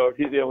meetings. So if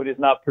when he's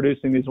not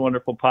producing these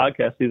wonderful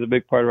podcasts, he's a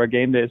big part of our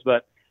game days.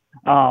 But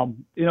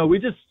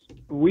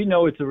we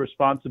know it's a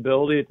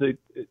responsibility.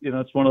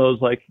 It's one of those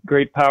like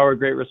great power,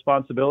 great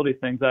responsibility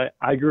things.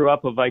 I grew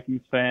up a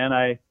Vikings fan.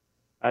 I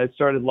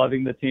started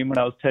loving the team when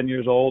I was 10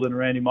 years old, and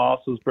Randy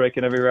Moss was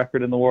breaking every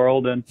record in the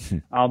world. And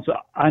so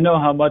I know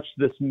how much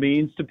this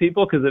means to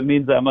people because it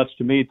means that much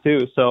to me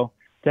too. So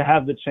to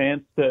have the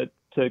chance to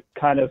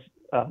kind of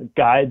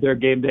guide their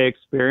game day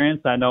experience.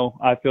 I know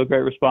I feel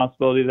great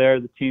responsibility there.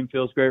 The team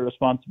feels great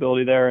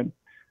responsibility there. And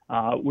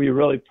we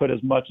really put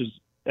as much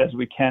as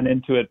we can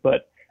into it.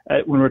 But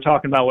when we're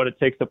talking about what it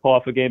takes to pull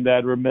off a game day,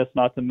 I'd remiss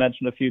not to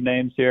mention a few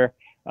names here.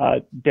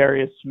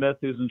 Darius Smith,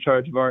 who's in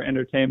charge of our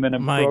entertainment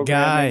and my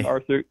programming. guy.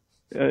 Arthur,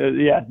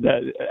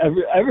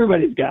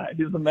 everybody's guy.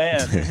 He's the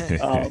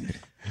man.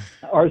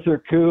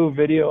 Arthur Koo,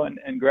 video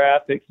and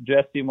graphics,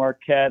 Jesse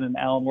Marquette and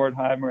Alan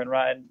Wertheimer and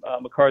Ryan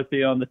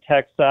McCarthy on the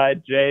tech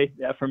side, Jay,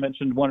 the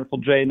aforementioned wonderful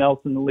Jay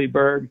Nelson and Lee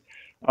Berg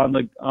on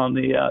the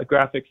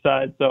graphics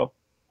side. So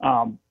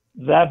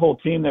that whole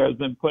team there has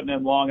been putting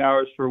in long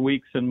hours for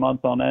weeks and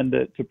months on end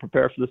to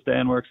prepare for this day,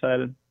 and we're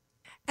excited.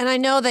 And I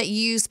know that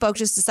you spoke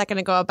just a second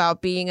ago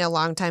about being a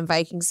longtime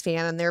Vikings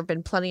fan, and there have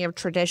been plenty of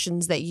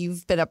traditions that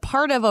you've been a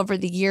part of over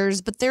the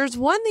years, but there's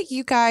one that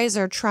you guys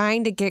are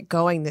trying to get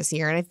going this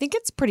year, and I think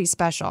it's pretty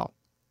special.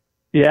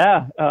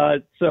 Yeah.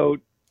 So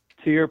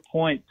to your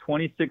point,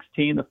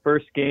 2016, the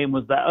first game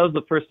was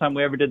the first time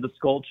we ever did the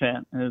Skull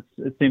Chant. And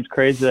it seems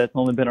crazy that it's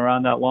only been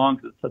around that long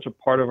because it's such a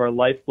part of our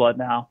lifeblood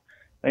now.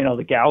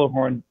 The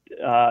Gallahorn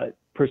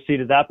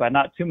preceded that by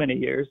not too many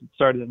years. It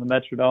started in the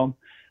Metrodome.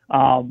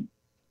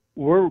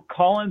 We're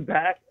calling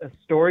back a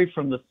story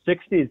from the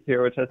 60s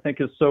here, which I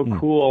think is so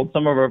cool.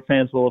 Some of our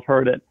fans will have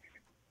heard it.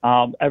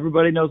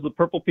 Everybody knows the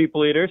Purple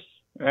People Eaters.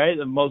 right?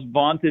 The most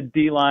vaunted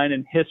D-line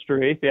in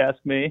history, if you ask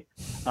me.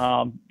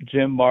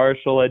 Jim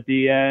Marshall at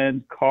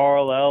D-end,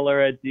 Carl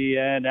Eller at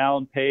D-end,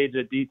 Alan Page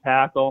at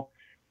D-tackle.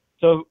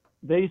 So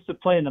they used to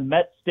play in the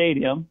Met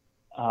Stadium,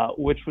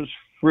 which was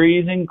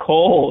freezing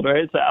cold, right?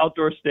 It's an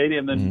outdoor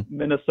stadium in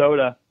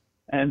Minnesota.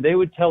 And they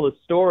would tell a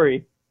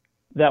story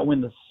that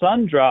when the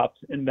sun dropped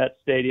in Met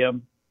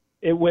Stadium,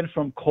 it went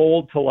from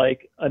cold to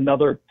like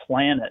another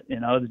planet.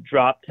 You know, it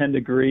dropped 10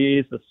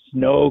 degrees, the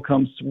snow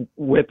comes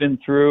whipping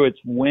through, it's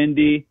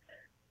windy.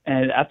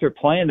 And after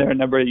playing there a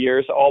number of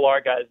years, all our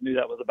guys knew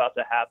that was about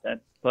to happen,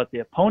 but the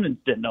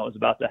opponents didn't know it was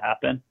about to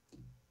happen.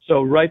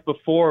 So right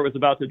before it was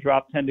about to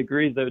drop 10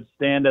 degrees, they would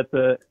stand at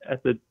the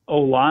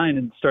O-line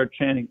and start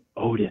chanting,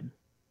 Odin,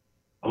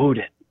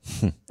 Odin.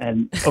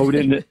 And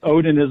Odin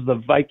is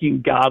the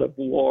Viking god of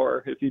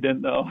war, if you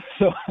didn't know.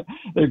 So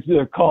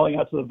they're calling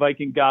out to the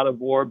Viking god of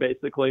war,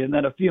 basically. And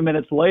then a few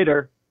minutes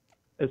later,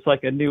 it's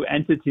like a new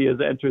entity has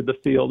entered the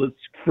field. It's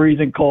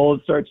freezing cold,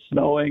 it starts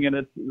snowing, and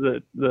it's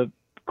the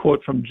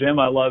quote from Jim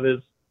I love is,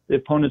 the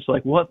opponent's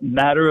like, what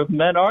matter of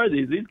men are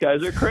these? These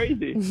guys are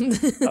crazy.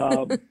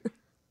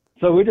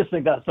 So we just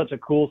think that's such a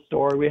cool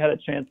story. We had a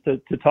chance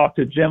to talk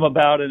to Jim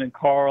about it, and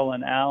Carl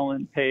and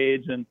Alan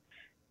Page and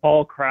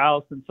Paul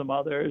Krause and some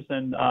others,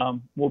 and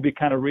we'll be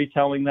kind of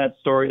retelling that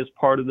story as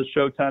part of the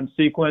Showtime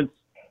sequence.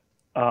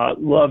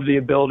 Love the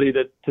ability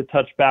to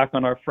touch back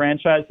on our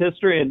franchise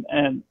history,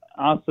 and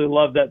honestly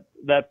love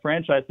that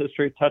franchise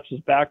history touches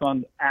back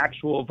on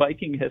actual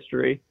Viking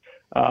history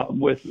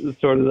with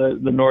sort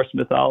of the Norse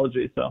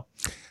mythology. So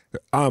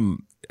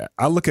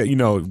I look at,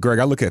 Greg,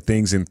 I look at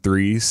things in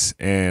threes,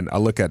 and I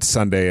look at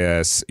Sunday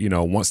as,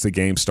 once the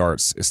game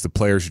starts, it's the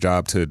player's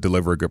job to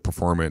deliver a good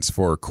performance.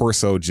 For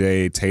Corso,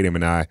 Jay, Tatum,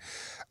 and I,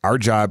 our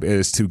job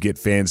is to get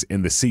fans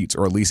in the seats,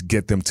 or at least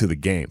get them to the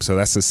game. So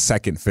that's the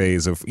second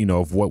phase of,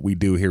 of what we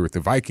do here with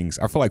the Vikings.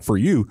 I feel like for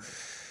you,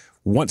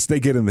 once they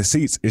get in the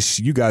seats, it's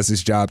you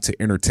guys' job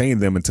to entertain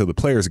them until the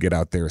players get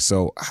out there.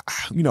 So,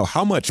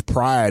 how much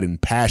pride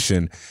and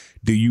passion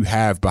do you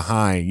have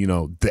behind,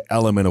 the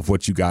element of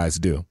what you guys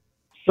do?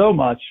 So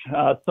much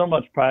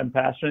pride and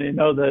passion.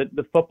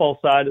 The football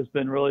side has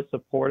been really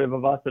supportive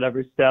of us at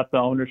every step. The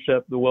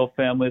ownership, the Will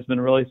family has been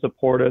really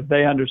supportive.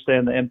 They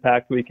understand the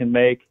impact we can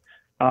make.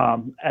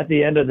 At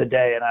the end of the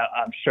day, and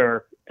I'm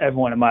sure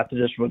everyone in my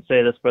position would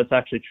say this, but it's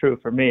actually true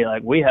for me.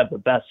 Like, we have the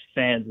best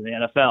fans in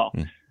the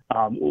NFL.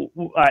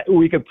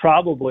 We could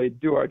probably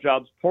do our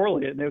jobs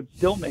poorly, and they would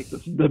still make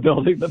the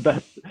building the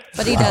best.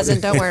 But he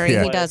doesn't. Don't worry,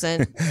 he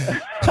doesn't.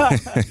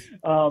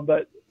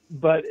 But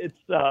it's.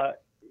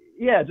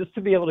 Just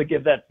to be able to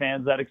give that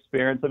fans that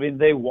experience. I mean,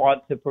 they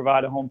want to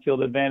provide a home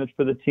field advantage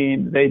for the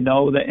team. They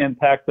know the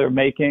impact they're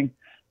making.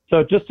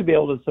 So just to be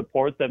able to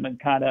support them and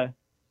kind of,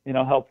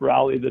 help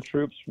rally the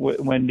troops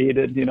when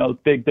needed,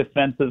 big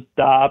defensive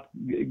stop,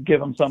 give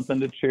them something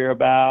to cheer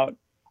about.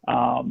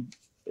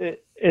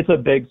 It's a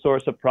big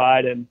source of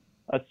pride. And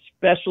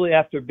especially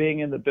after being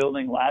in the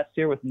building last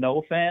year with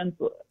no fans,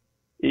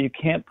 you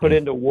can't put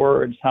into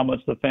words how much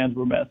the fans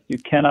were missed. You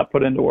cannot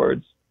put into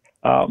words.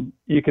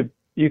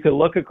 You could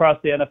look across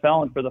the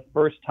NFL, and for the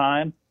first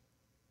time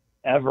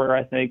ever,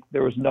 I think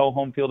there was no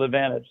home field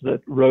advantage.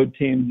 The road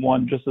team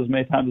won just as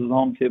many times as the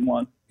home team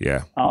won.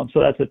 Yeah. So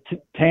that's a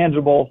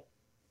tangible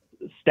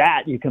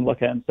stat you can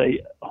look at and say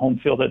home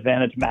field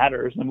advantage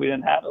matters, and we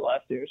didn't have it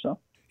last year. So.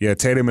 Yeah,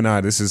 Tatum and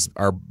I, this is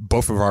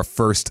both of our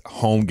first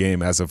home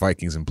game as a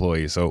Vikings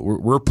employee, so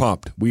we're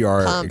pumped. We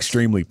are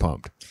extremely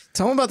pumped.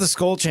 Tell them about the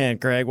skull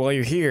chant, Greg, while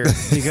you're here,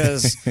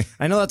 because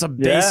I know that's a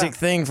basic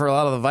thing for a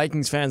lot of the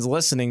Vikings fans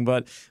listening,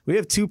 but we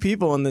have two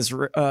people in this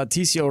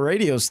TCO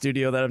radio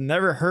studio that have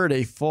never heard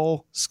a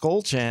full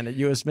skull chant at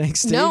US Bank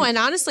Stadium. No, and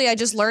honestly, I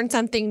just learned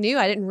something new.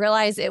 I didn't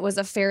realize it was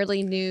a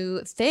fairly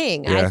new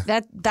thing. Yeah.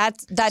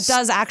 That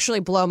does actually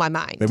blow my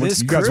mind. They went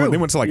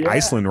to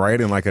Iceland,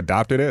 right, and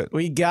adopted it?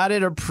 We got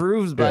it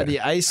approved by the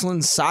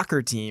Iceland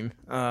soccer team,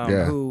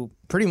 who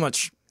pretty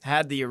much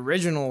had the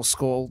original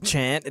skull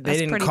chant. They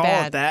didn't call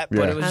it that,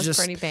 but it was just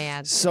pretty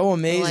bad. So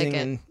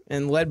amazing,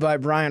 and led by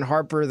Brian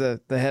Harper,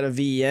 the head of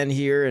VEN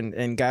here,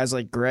 and guys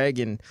like Greg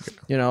and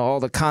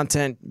all the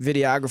content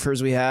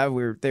videographers we have.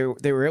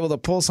 They were able to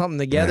pull something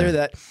together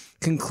that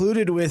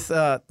concluded with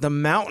the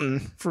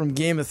Mountain from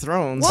Game of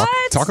Thrones.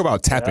 What? Talk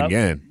about tapping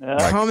in.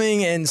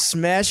 Coming and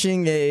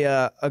smashing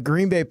a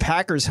Green Bay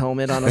Packers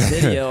helmet on a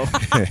video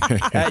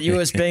at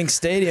US Bank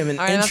Stadium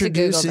and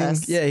introducing.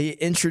 Yeah, he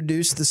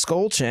introduced the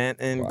skull chant.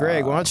 And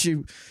Greg, why don't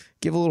you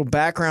give a little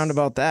background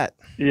about that?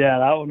 Yeah,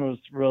 that one was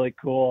really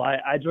cool.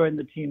 I joined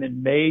the team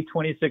in May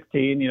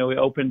 2016. We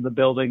opened the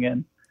building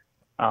and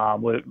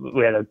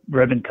we had a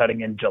ribbon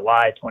cutting in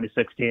July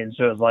 2016.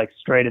 So it was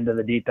straight into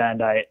the deep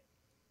end.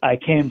 I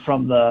came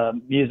from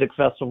the music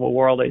festival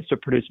world. I used to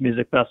produce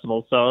music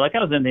festivals. So I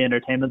was in the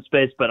entertainment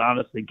space, but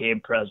honestly, Game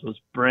Press was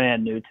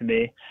brand new to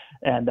me.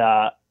 And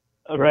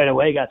right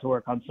away got to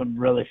work on some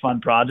really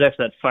fun projects.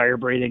 That Fire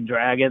Breathing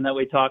Dragon that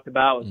we talked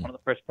about was one of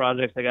the first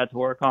projects I got to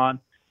work on.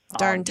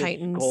 Darn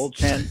Titans. Gold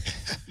Chin.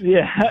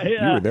 Yeah.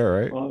 You were there,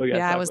 right? Well,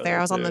 I was there.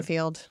 I was on the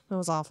field. It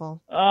was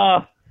awful.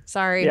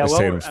 Sorry. Yeah, It's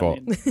well, Tatum's fault.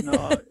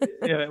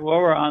 While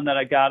we're on that,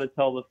 I got to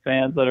tell the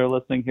fans that are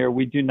listening here,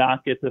 we do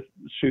not get to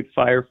shoot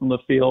fire from the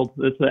field.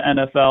 It's the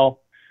NFL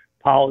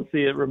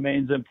policy. It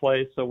remains in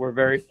place, so we're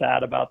very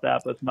sad about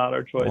that, but it's not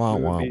our choice. We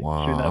would be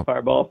shooting that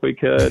fireball if we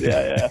could.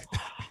 Yeah.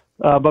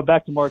 But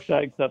back to more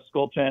exciting stuff,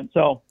 Skull Chant.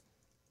 So,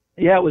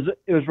 yeah, it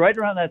was right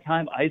around that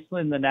time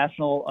Iceland, the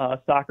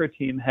national soccer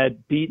team,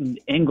 had beaten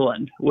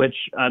England, which,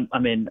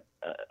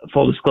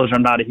 full disclosure,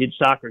 I'm not a huge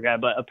soccer guy,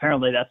 but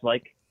apparently that's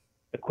like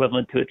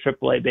equivalent to a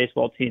AAA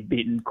baseball team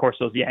beating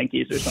Corso's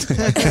Yankees or something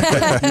like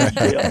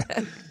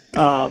that.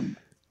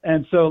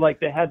 And so, like,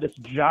 they had this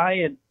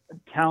giant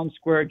town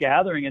square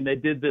gathering, and they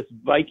did this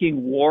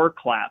Viking war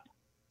clap.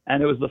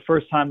 And it was the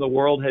first time the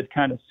world had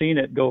kind of seen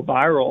it go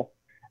viral.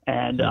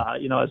 And,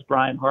 as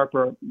Brian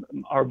Harper,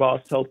 our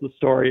boss, tells the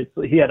story,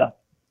 he had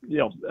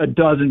a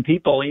dozen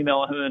people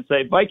email him and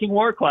say, Viking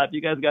war clap,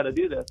 you guys got to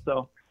do this.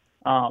 So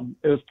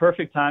it was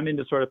perfect timing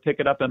to sort of pick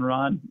it up and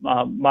run.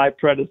 My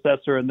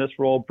predecessor in this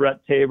role, Brett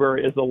Tabor,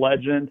 is a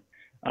legend.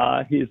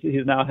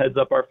 He's now heads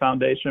up our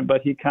foundation,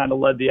 but he kind of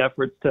led the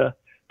efforts to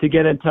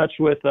get in touch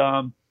with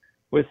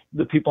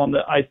the people on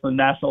the Iceland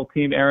national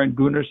team, Aaron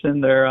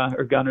Gunnarsson,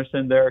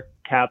 their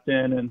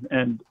captain,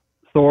 and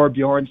Thor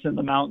Bjornsson,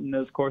 the mountain,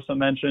 as Corso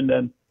mentioned,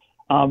 and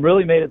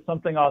really made it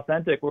something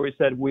authentic where we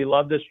said, we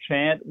love this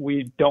chant.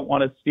 We don't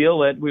want to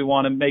steal it. We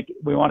want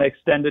to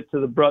extend it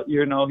to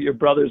your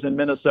brothers in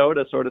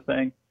Minnesota sort of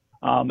thing.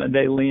 And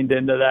they leaned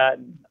into that.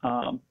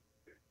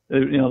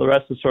 The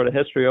rest is sort of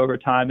history over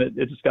time. It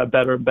just got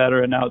better and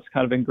better. And now it's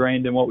kind of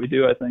ingrained in what we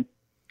do, I think.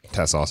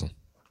 That's awesome.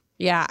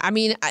 Yeah. I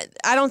mean,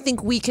 I don't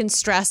think we can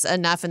stress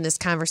enough in this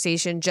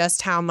conversation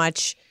just how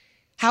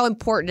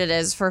important it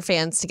is for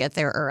fans to get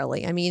there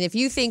early. I mean, if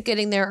you think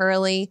getting there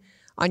early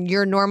on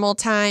your normal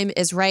time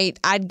is right,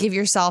 I'd give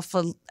yourself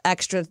an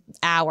extra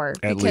hour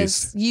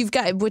because you've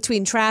got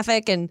between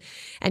traffic and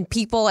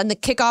people and the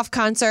kickoff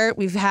concert.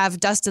 We have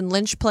Dustin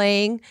Lynch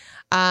playing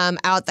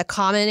out the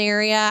common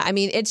area. I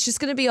mean, it's just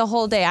going to be a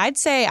whole day. I'd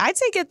say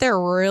get there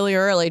really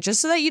early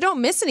just so that you don't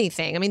miss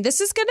anything. I mean,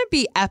 this is going to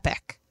be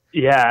epic.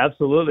 Yeah,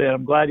 absolutely. And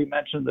I'm glad you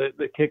mentioned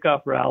the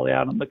kickoff rally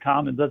out on the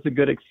Commons. That's a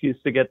good excuse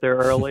to get there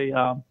early.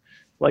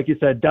 Like you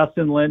said,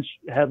 Dustin Lynch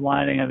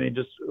headlining. I mean,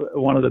 just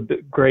one of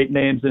the great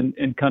names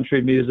in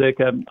country music.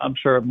 I'm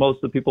sure most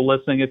of the people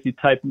listening, if you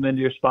type him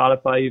into your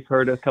Spotify, you've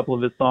heard a couple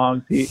of his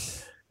songs.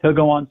 He'll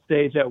go on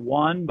stage at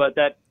 1, but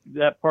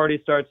that party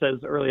starts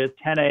as early as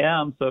 10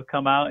 a.m. So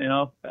come out,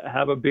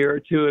 have a beer or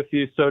two if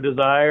you so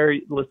desire.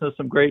 Listen to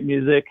some great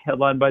music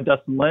headlined by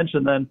Dustin Lynch,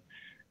 and then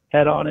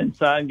head on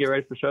inside and get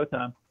ready for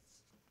showtime.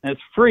 And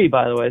it's free,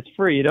 by the way. It's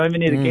free. You don't even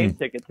need a game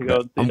ticket to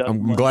go.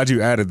 I'm glad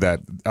you added that.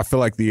 I feel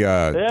like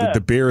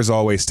the beers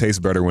always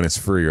taste better when it's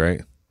free, right?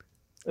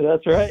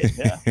 That's right.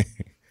 Yeah.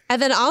 And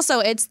then also,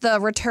 it's the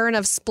return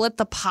of Split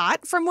the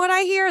Pot, from what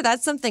I hear.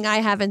 That's something I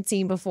haven't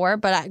seen before.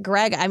 But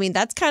Greg, I mean,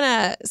 that's kind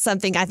of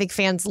something I think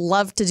fans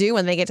love to do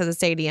when they get to the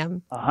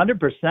stadium.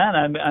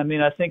 100%. I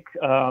mean, I think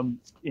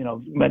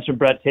you mentioned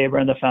Brett Tabor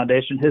and the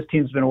foundation. His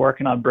team's been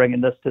working on bringing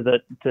this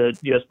to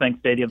US Bank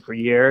Stadium for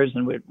years,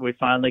 and we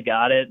finally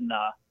got it. And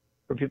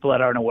for people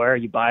that aren't aware,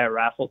 you buy a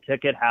raffle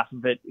ticket, half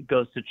of it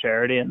goes to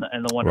charity and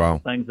the wonderful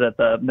things that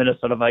the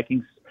Minnesota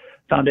Vikings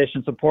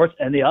Foundation supports,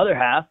 and the other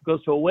half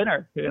goes to a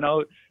winner.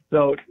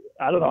 So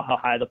I don't know how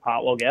high the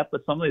pot will get,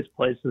 but some of these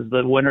places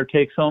the winner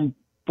takes home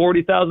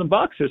 $40,000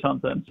 or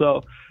something.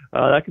 So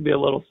that could be a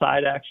little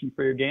side action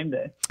for your game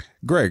day.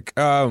 Greg,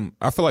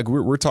 I feel like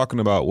we're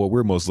talking about what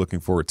we're most looking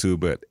forward to,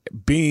 but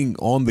being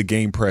on the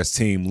Game Press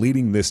team,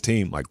 leading this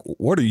team, like,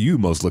 what are you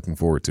most looking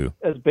forward to?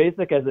 As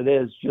basic as it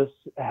is, just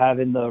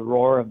having the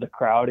roar of the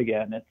crowd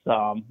again.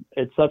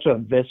 It's such a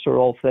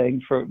visceral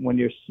thing for when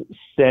you're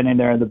standing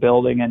there in the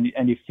building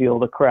and you feel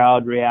the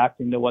crowd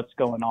reacting to what's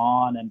going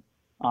on. And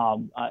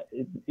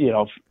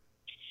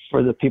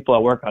for the people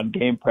that work on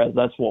Game Press,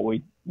 that's what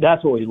we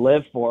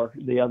live for.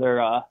 The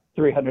other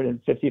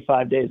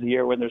 355 days a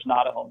year when there's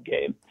not a home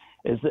game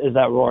is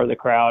that roar of the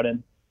crowd.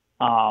 And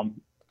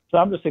so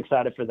I'm just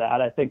excited for that.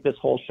 I think this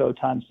whole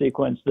Showtime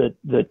sequence that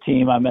the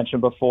team I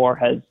mentioned before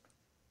has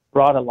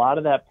brought a lot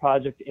of that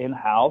project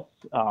in-house.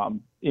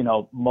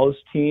 Most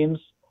teams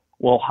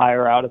will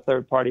hire out a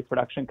third-party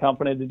production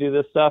company to do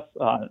this stuff.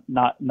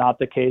 Not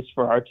the case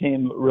for our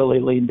team. Really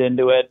leaned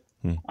into it.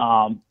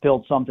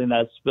 Built something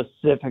that's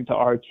specific to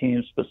our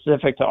team,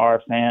 specific to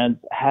our fans,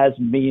 has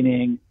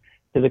meaning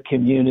to the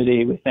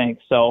community, we think.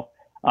 So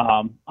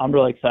I'm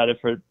really excited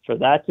for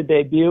that to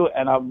debut,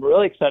 and I'm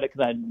really excited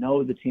because I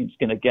know the team's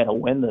going to get a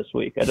win this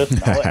week. I just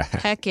know it.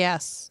 Heck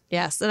yes.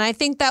 Yes, and I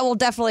think that will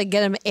definitely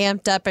get them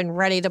amped up and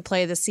ready to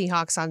play the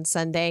Seahawks on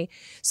Sunday.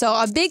 So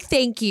a big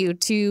thank you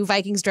to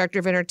Vikings Director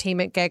of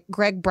Entertainment,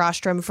 Greg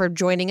Bostrom, for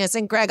joining us.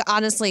 And Greg,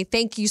 honestly,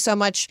 thank you so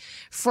much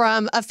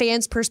from a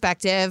fan's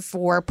perspective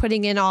for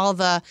putting in all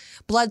the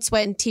blood,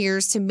 sweat, and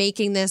tears to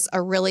making this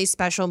a really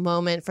special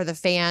moment for the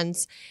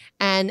fans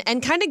and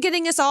kind of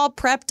getting us all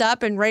prepped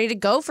up and ready to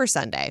go for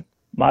Sunday.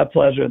 My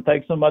pleasure. And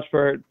thanks so much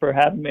for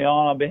having me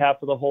on behalf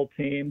of the whole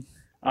team.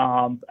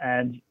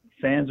 And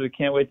fans, we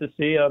can't wait to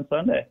see you on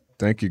Sunday.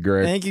 Thank you,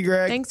 Greg. Thank you,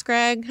 Greg. Thanks,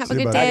 Greg. Have a See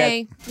you, good bud.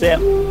 day. See ya.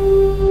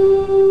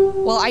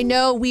 Well, I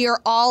know we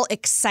are all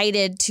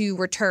excited to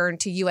return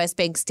to US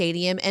Bank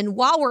Stadium. And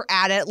while we're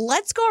at it,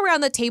 let's go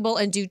around the table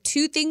and do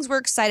 2 things we're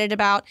excited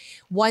about,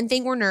 1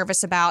 thing we're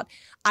nervous about.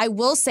 I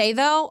will say,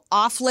 though,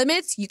 off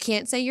limits, you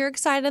can't say you're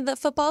excited that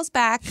football's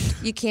back.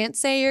 You can't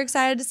say you're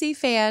excited to see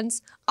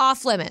fans.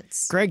 Off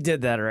limits. Greg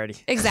did that already.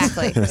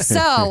 Exactly.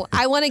 So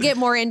I want to get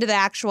more into the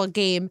actual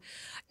game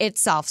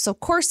itself. So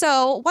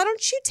Corso, why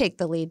don't you take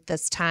the lead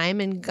this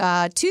time? And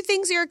 2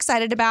 things you're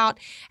excited about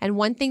and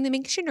 1 thing that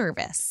makes you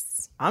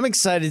nervous. I'm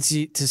excited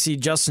to see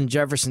Justin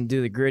Jefferson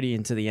do the gritty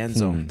into the end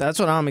zone. That's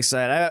what I'm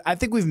excited. I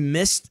think we've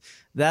missed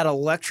that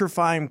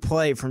electrifying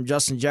play from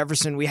Justin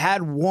Jefferson. We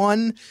had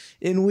one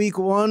in week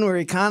 1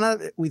 where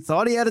we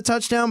thought he had a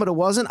touchdown, but it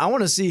wasn't. I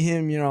want to see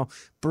him,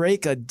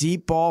 break a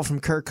deep ball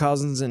from Kirk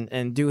Cousins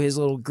and do his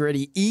little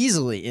gritty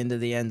easily into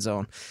the end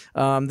zone.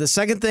 The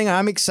second thing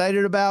I'm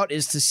excited about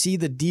is to see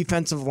the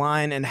defensive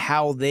line and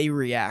how they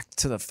react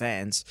to the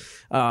fans.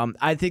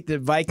 I think the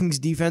Vikings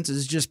defense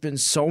has just been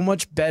so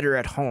much better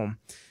at home.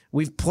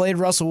 We've played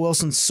Russell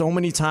Wilson so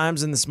many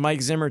times in this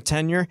Mike Zimmer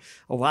tenure.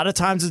 A lot of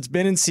times it's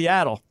been in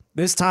Seattle.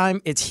 This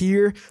time it's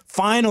here.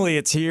 Finally,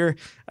 it's here.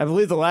 I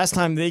believe the last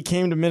time they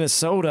came to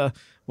Minnesota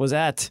was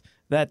at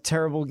that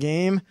terrible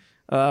game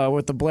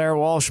with the Blair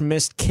Walsh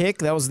missed kick.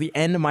 That was the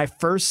end of my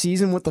first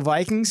season with the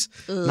Vikings.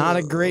 Ugh. Not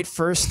a great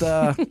first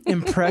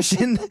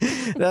impression,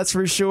 that's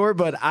for sure.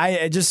 But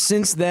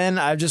since then,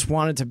 I've just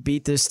wanted to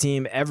beat this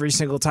team every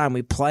single time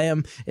we play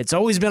them. It's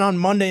always been on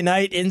Monday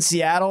night in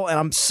Seattle, and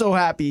I'm so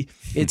happy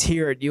it's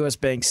here at US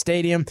Bank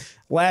Stadium.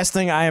 Last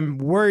thing I am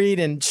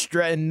worried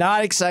and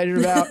not excited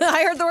about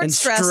I heard the word and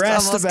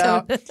stressed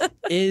about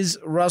is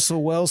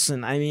Russell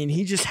Wilson. I mean,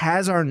 he just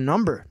has our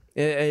number.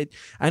 I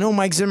know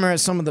Mike Zimmer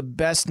has some of the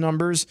best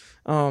numbers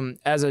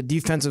as a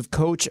defensive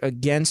coach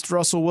against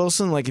Russell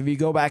Wilson. Like if you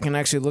go back and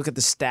actually look at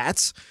the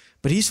stats,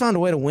 but he's found a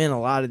way to win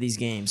a lot of these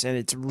games. And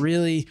it's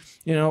really,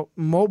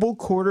 mobile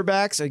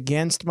quarterbacks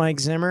against Mike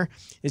Zimmer.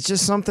 It's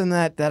just something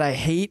that I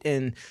hate.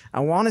 And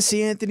I want to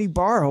see Anthony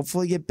Barr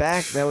hopefully get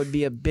back. That would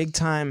be a big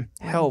time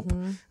help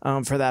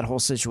for that whole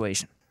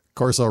situation.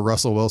 Corso,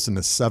 Russell Wilson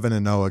is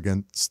 7-0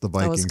 against the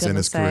Vikings in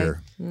his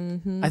career.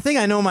 I think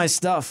I know my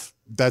stuff.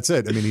 That's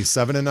it. I mean, he's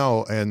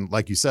 7-0. And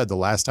like you said, the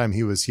last time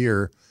he was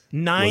here,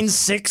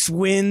 9-6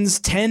 wins,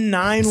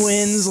 10-9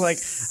 wins. Like,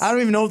 I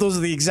don't even know if those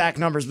are the exact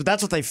numbers, but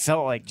that's what they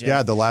felt like, Jim.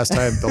 Yeah, the last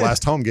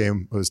home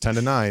game was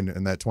 10-9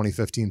 in that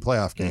 2015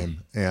 playoff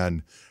game.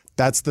 And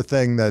that's the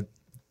thing that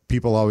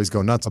people always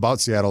go nuts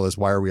about Seattle is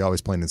why are we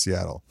always playing in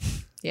Seattle?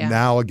 Yeah.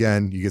 Now,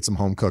 again, you get some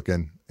home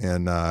cooking.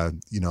 And,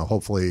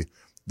 hopefully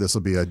this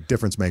will be a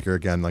difference maker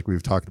again, like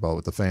we've talked about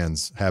with the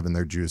fans having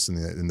their juice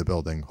in the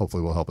building.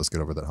 Hopefully will help us get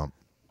over that hump.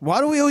 Why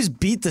do we always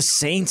beat the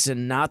Saints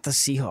and not the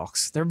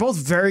Seahawks? They're both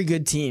very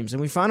good teams,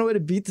 and we find a way to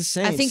beat the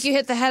Saints. I think you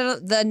hit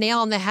the nail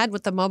on the head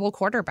with the mobile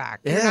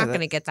quarterback. You're not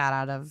going to get that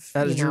out of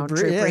Drew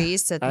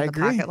Brees in the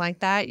pocket like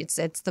that.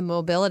 It's the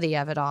mobility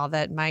of it all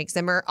that Mike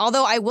Zimmer.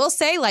 Although I will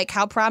say, like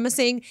how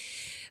promising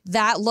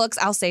that looks.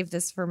 I'll save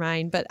this for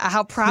mine, but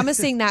how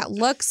promising that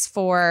looks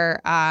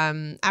for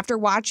after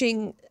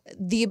watching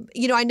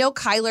I know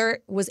Kyler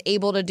was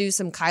able to do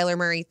some Kyler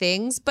Murray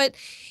things, but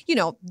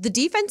the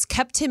defense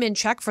kept him in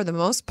check for the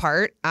most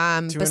part.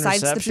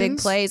 Besides the big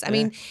plays, I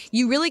mean,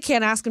 you really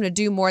can't ask him to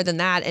do more than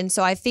that. And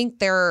so I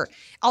think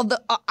although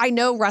I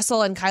know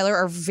Russell and Kyler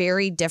are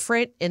very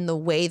different in the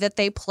way that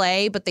they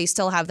play, but they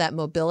still have that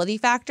mobility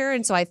factor.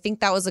 And so I think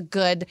that was a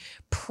good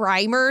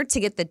primer to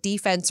get the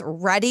defense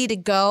ready to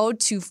go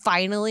to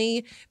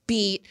finally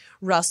beat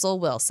Russell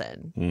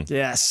Wilson.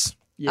 Yes.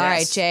 All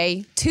right,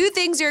 Jay. 2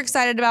 things you're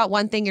excited about,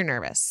 1 thing you're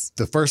nervous.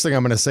 The first thing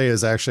I'm going to say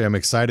is actually I'm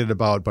excited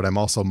about, but I'm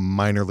also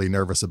minorly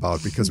nervous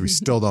about because we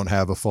still don't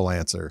have a full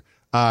answer.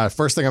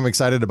 First thing I'm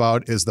excited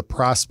about is the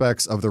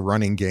prospects of the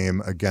running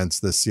game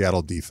against the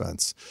Seattle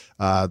defense.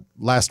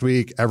 Last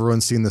week,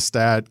 everyone's seen the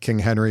stat. King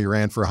Henry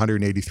ran for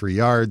 183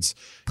 yards.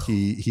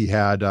 He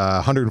had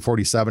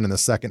 147 in the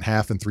second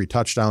half and 3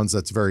 touchdowns.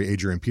 That's very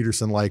Adrian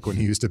Peterson-like when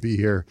he used to be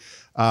here.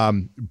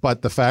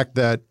 But the fact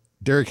that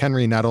Derrick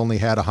Henry not only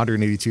had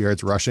 182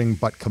 yards rushing,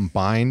 but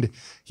combined,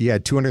 he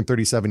had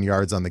 237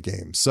 yards on the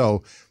game.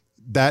 So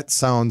that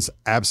sounds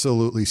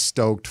absolutely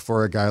stoked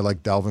for a guy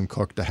like Dalvin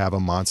Cook to have a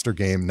monster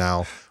game.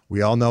 Now,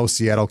 we all know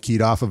Seattle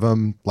keyed off of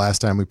him last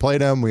time we played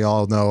him. We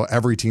all know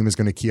every team is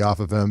going to key off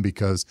of him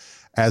because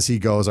as he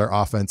goes, our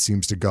offense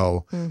seems to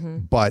go.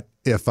 But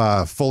if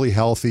fully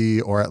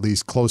healthy or at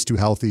least close to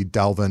healthy,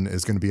 Dalvin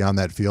is going to be on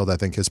that field, I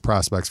think his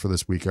prospects for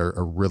this week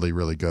are really,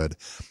 really good.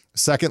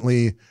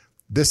 Secondly,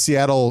 this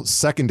Seattle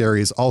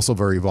secondary is also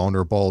very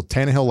vulnerable.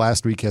 Tannehill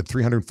last week had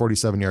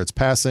 347 yards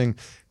passing,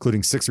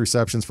 including 6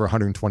 receptions for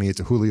 128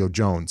 to Julio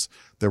Jones.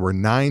 There were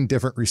 9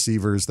 different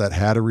receivers that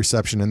had a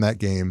reception in that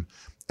game.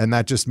 And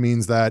that just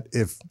means that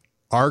if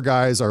our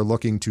guys are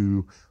looking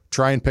to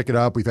try and pick it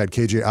up, we've had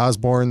KJ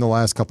Osborne the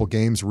last couple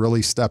games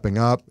really stepping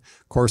up.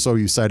 Corso,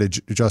 you cited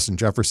Justin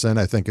Jefferson.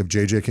 I think if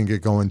JJ can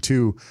get going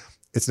too,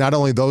 it's not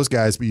only those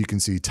guys, but you can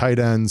see tight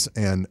ends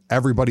and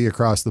everybody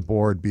across the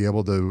board be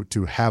able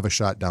to have a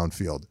shot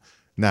downfield.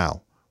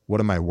 Now, what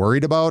am I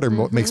worried about or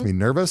what makes me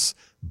nervous?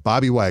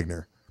 Bobby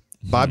Wagner.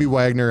 Bobby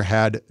Wagner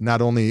had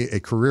not only a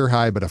career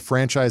high, but a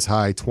franchise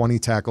high 20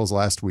 tackles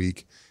last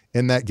week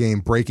in that game,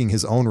 breaking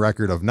his own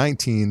record of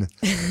 19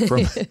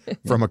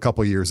 from a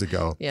couple years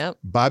ago. Yep.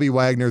 Bobby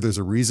Wagner, there's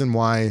a reason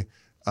why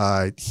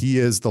he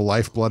is the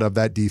lifeblood of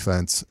that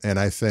defense. And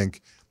I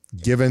think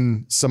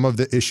given some of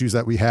the issues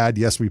that we had,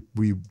 yes,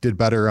 we did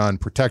better on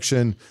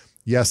protection.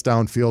 Yes,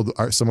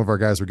 downfield, some of our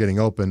guys were getting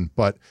open,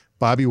 but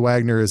Bobby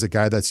Wagner is a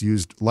guy that's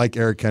used like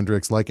Eric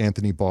Kendricks, like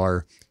Anthony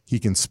Barr. He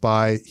can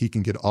spy. He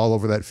can get all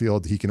over that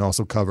field. He can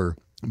also cover.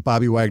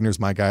 Bobby Wagner's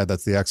my guy.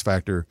 That's the X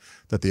factor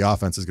that the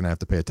offense is going to have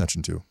to pay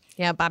attention to.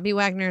 Yeah, Bobby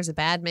Wagner is a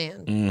bad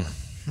man.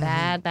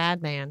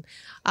 Bad man.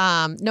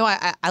 No,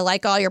 I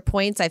like all your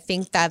points. I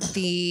think that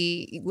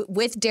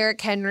with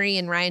Derrick Henry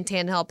and Ryan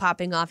Tannehill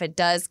popping off, it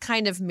does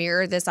kind of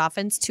mirror this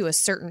offense to a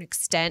certain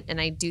extent, and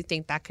I do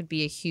think that could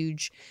be a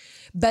huge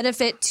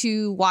benefit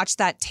to watch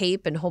that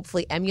tape and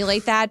hopefully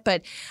emulate that.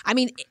 But I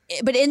mean,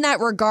 in that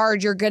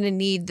regard, you're going to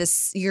need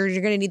this. You're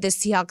going to need the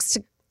Seahawks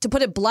to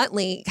put it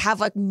bluntly,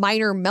 have a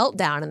minor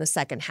meltdown in the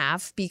second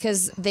half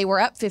because they were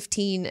up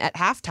 15 at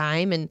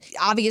halftime. And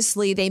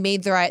obviously the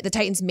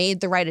Titans made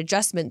the right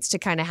adjustments to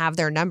kind of have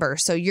their number.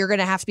 So you're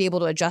going to have to be able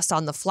to adjust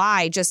on the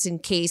fly just in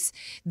case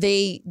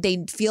they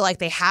feel like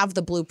they have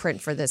the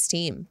blueprint for this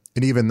team.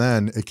 And even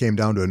then it came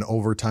down to an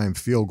overtime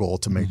field goal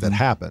to make that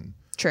happen.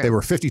 True. They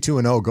were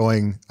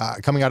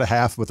 52-0 coming out of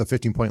half with a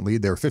 15-point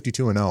lead. They were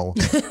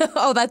 52-0.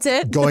 Oh, that's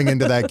it? Going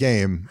into that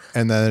game.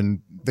 And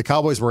then the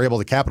Cowboys were able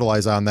to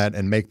capitalize on that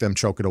and make them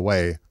choke it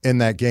away in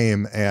that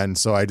game. And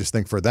so I just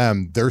think for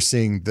them, they're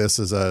seeing this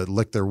as a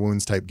lick their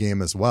wounds type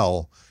game as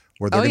well,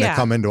 where they're going to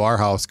come into our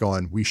house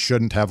going, we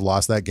shouldn't have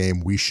lost that game.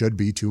 We should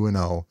be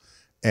 2-0.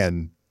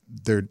 And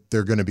they're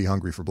going to be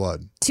hungry for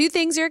blood. 2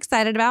 things you're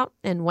excited about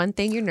and 1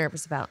 thing you're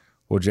nervous about.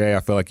 Well, Jay, I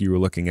feel like you were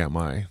looking at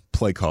my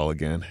play call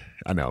again.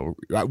 I know.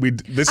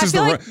 This is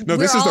like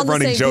the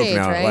running joke page,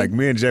 now. right? Like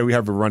me and Jay, we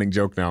have a running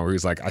joke now where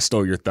he's like, I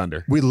stole your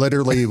thunder. We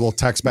literally will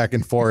text back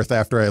and forth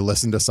after I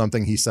listened to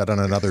something he said on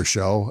another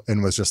show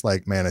and was just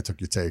like, man, I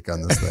took your take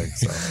on this thing.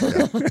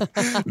 So,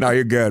 yeah. No,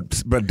 you're good.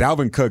 But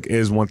Dalvin Cook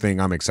is one thing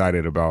I'm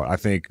excited about. I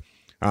think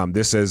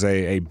this is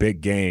a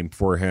big game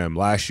for him.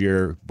 Last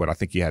year, I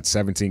think he had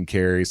 17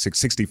 carries,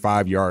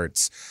 65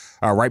 yards.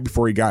 Right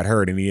before he got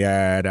hurt, and he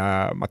had,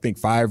 I think,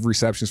 5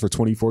 receptions for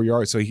 24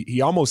 yards. So he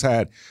almost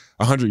had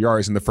 100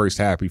 yards in the first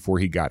half before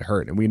he got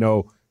hurt. And we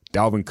know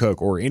Dalvin Cook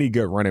or any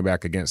good running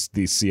back against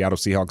the Seattle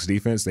Seahawks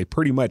defense, they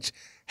pretty much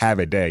have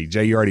a day.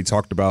 Jay, you already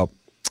talked about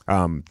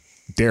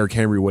Derrick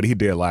Henry, what he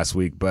did last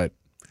week, but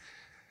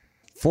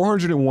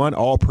 401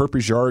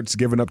 all-purpose yards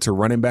given up to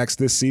running backs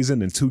this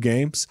season in 2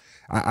 games.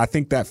 I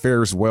think that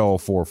fares well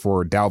for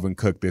Dalvin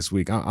Cook this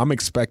week. I'm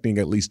expecting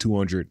at least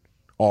 200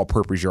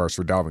 all-purpose yards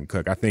for Dalvin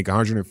Cook. I think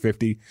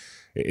 150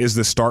 is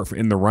the start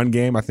in the run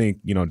game. I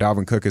think,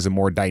 Dalvin Cook is a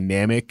more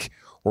dynamic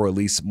or at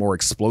least more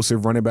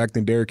explosive running back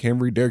than Derrick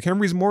Henry. Derrick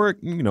Henry's more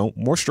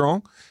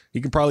strong.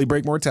 He can probably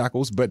break more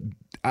tackles, but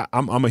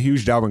I'm a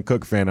huge Dalvin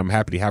Cook fan. I'm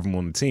happy to have him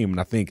on the team,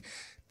 and I think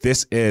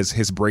this is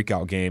his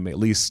breakout game, at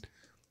least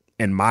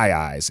in my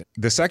eyes.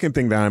 The second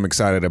thing that I'm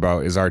excited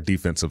about is our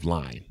defensive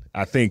line.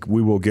 I think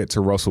we will get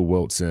to Russell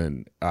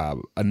Wilson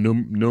a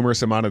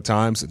numerous amount of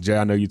times. Jay,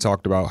 I know you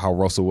talked about how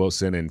Russell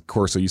Wilson, and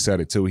Corso, you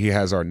said it too, he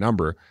has our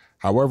number.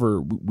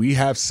 However, we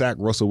have sacked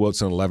Russell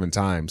Wilson 11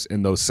 times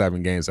in those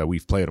 7 games that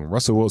we've played him.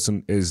 Russell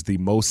Wilson is the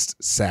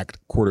most sacked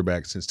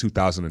quarterback since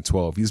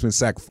 2012. He's been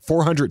sacked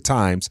 400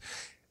 times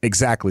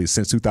exactly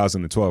since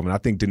 2012, and I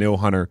think Danielle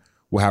Hunter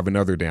will have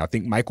another day. I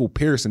think Michael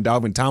Pierce and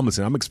Dalvin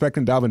Tomlinson, I'm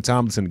expecting Dalvin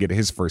Tomlinson to get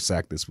his first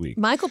sack this week.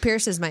 Michael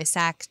Pierce is my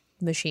sack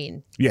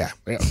machine. Yeah,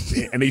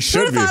 and he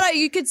should be. Thought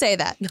you could say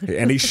that.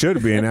 And he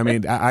should be. And I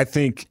mean, I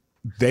think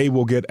they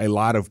will get a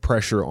lot of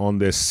pressure on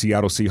this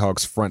Seattle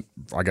Seahawks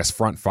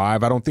front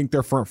 5. I don't think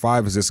their front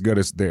 5 is as good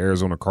as the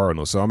Arizona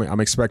Cardinals. So I'm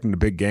expecting the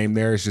big game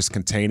there. It's just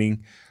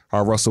containing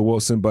Russell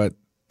Wilson. But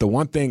the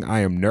one thing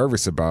I am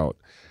nervous about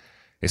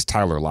is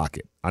Tyler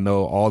Lockett. I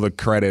know all the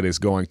credit is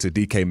going to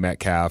DK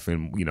Metcalf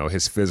and,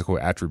 his physical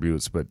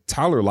attributes, but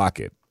Tyler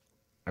Lockett,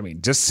 I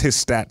mean, just his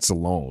stats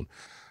alone.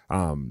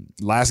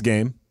 Last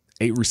game,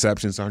 8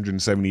 receptions,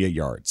 178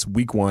 yards.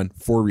 Week 1,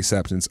 4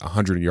 receptions,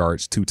 100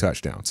 yards, 2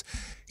 touchdowns.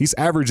 He's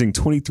averaging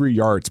 23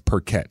 yards per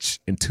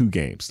catch in 2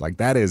 games. Like,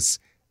 that is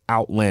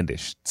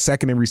outlandish.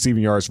 Second in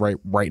receiving yards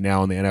right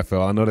now in the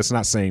NFL. I know that's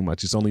not saying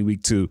much. It's only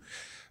week 2.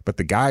 But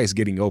the guy is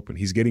getting open.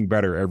 He's getting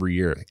better every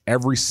year.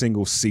 Every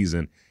single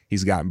season,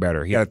 he's gotten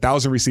better. He had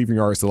 1,000 receiving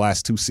yards the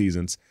last 2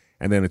 seasons.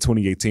 And then in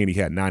 2018, he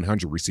had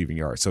 900 receiving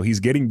yards. So he's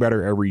getting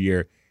better every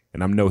year.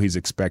 And I know he's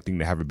expecting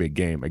to have a big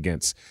game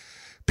against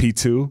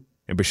P2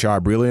 and Bashar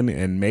Breeland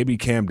and maybe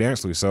Cam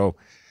Dantzler. So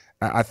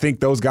I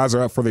think those guys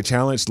are up for the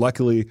challenge.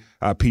 Luckily,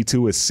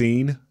 P2 has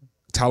seen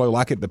Tyler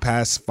Lockett the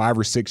past 5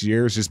 or 6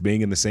 years, just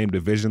being in the same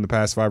division the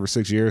past 5 or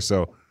 6 years.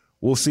 So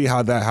we'll see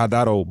how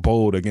that'll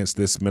bode against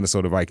this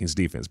Minnesota Vikings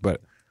defense.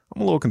 But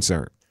I'm a little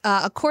concerned.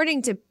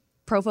 According to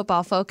Pro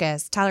Football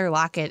Focus, Tyler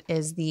Lockett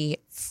is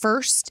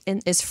first in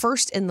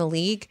the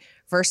league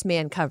versus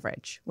man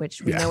coverage,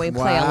 which we know we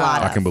play a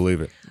lot of. I can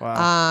believe it.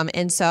 Wow.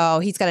 And so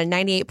he's got a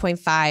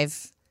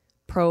 98.5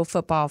 Pro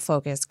Football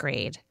Focus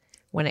grade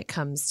when it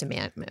comes to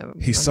man.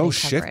 He's so man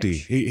shifty.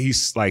 coverage.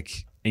 He's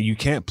like, and you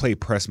can't play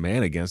press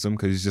man against him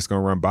because he's just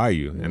going to run by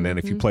you. And then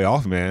if you play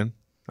off man,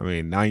 I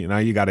mean, now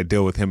you got to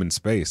deal with him in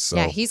space. So.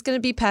 Yeah, he's going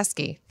to be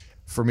pesky.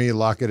 For me,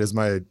 Lockett is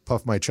my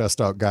puff my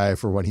chest out guy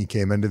for when he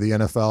came into the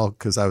NFL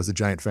because I was a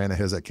giant fan of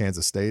his at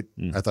Kansas State.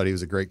 I thought he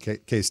was a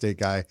great K-State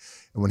guy.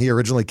 And when he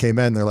originally came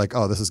in, they're like,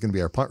 oh, this is going to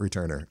be our punt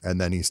returner. And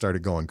then he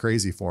started going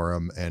crazy for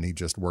him, and he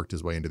just worked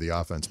his way into the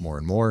offense more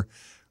and more.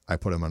 I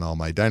put him on all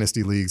my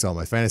dynasty leagues, all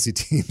my fantasy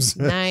teams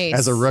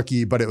as a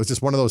rookie. But it was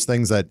just one of those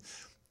things that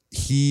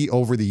he,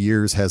 over the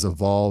years, has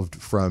evolved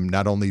from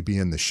not only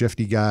being the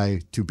shifty guy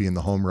to being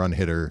the home run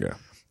hitter. Yeah.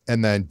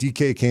 And then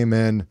DK came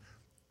in.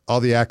 All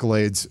the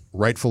accolades,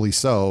 rightfully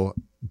so,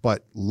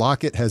 but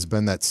Lockett has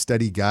been that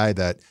steady guy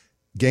that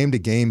game to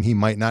game, he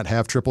might not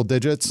have triple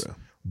digits,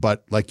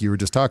 but like you were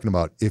just talking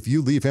about, if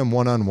you leave him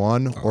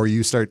one-on-one or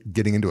you start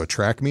getting into a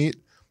track meet,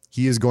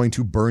 he is going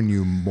to burn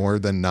you more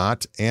than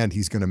not, and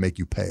he's going to make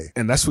you pay.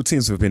 And that's what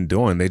teams have been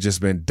doing. They've just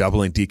been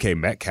doubling DK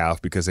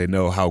Metcalf because they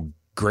know how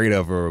great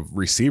of a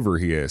receiver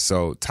he is.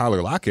 So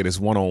Tyler Lockett is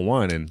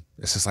one-on-one, and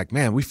it's just like,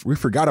 man, we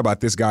forgot about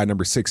this guy,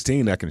 number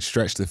 16, that can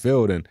stretch the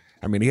field. And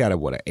I mean, he had an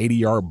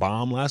 80-yard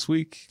bomb last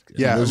week.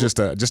 Yeah, it was just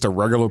a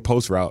regular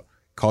post route.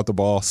 Caught the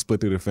ball,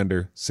 split the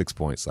defender, 6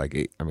 points.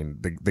 Like, I mean,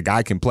 the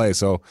guy can play.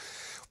 So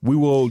we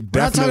will definitely.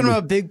 We're not talking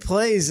about big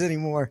plays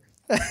anymore.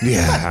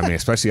 Yeah, I mean,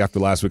 especially after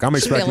last week, I'm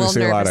expecting to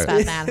see a lot of.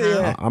 That,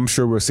 huh? I'm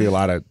sure we'll see a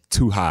lot of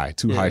too high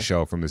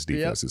show from this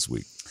defense this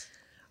week.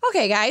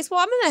 Okay, guys.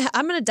 Well,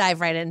 I'm gonna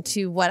dive right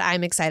into what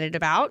I'm excited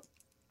about.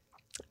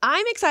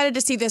 I'm excited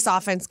to see this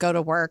offense go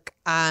to work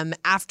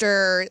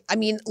after, I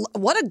mean,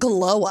 what a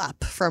glow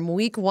up from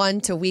week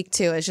 1 to week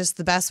 2 is just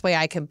the best way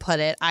I can put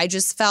it. I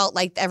just felt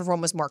like everyone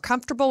was more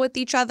comfortable with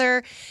each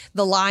other.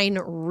 The line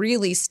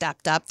really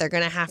stepped up. They're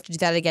going to have to do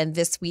that again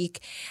this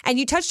week. And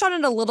you touched on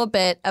it a little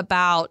bit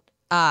about,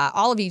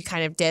 all of you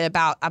kind of did,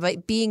 about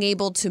being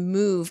able to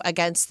move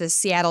against the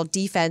Seattle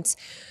defense.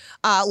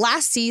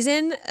 Last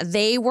season,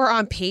 they were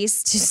on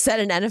pace to set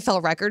an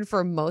NFL record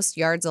for most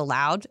yards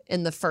allowed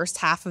in the first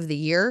half of the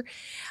year.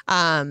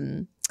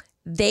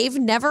 They've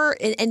never,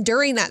 and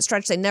during that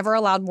stretch, they never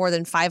allowed more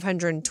than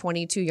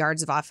 522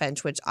 yards of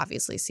offense, which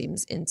obviously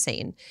seems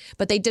insane.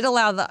 But they did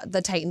allow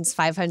the Titans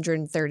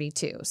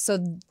 532.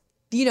 So,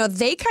 you know,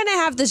 they kind of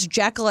have this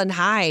Jekyll and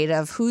Hyde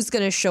of who's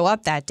going to show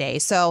up that day.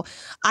 So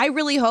I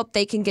really hope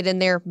they can get in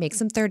there, make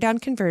some third down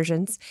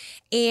conversions,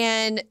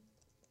 and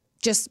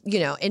just,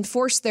 you know,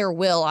 enforce their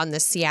will on the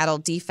Seattle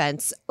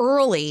defense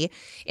early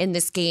in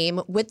this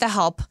game with the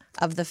help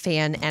of the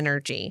fan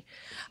energy.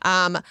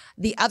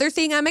 The other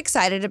thing I'm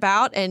excited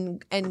about,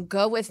 and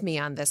go with me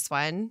on this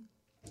one,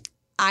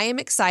 I am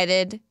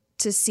excited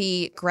to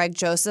see Greg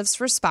Joseph's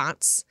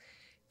response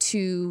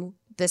to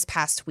this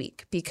past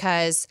week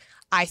because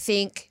I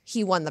think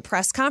he won the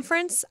press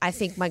conference. I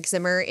think Mike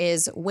Zimmer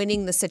is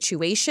winning the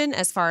situation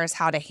as far as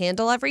how to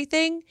handle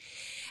everything.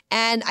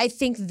 And I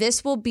think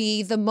this will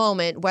be the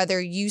moment,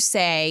 whether you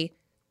say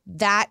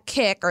that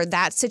kick or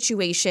that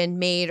situation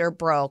made or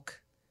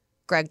broke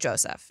Greg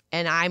Joseph.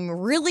 And I'm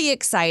really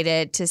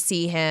excited to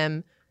see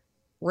him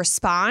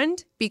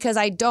respond because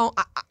I don't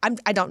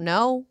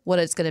know what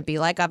it's going to be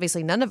like.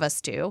 Obviously, none of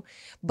us do,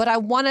 but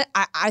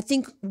I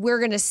think we're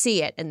going to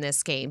see it in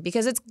this game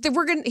because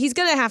he's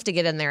going to have to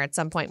get in there at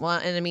some point. Well,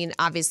 and I mean,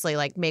 obviously,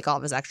 like make all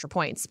of his extra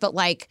points, but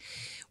like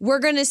we're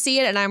going to see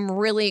it, and I'm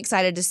really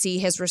excited to see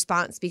his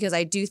response because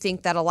I do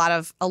think that a lot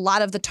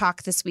of the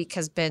talk this week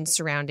has been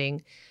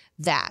surrounding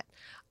that.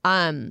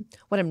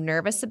 What I'm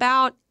nervous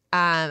about.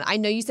 I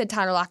know you said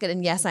Tyler Lockett,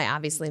 and yes, I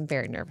obviously am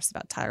very nervous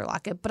about Tyler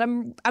Lockett, but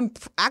I'm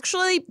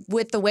actually,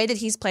 with the way that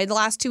he's played the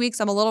last 2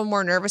 weeks, I'm a little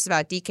more nervous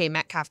about DK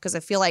Metcalf because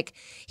I feel like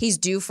he's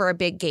due for a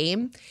big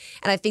game,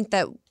 and I think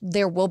that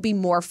there will be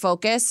more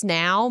focus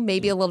now,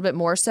 maybe a little bit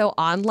more so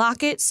on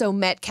Lockett, so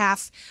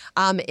Metcalf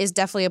is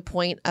definitely a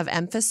point of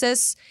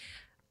emphasis.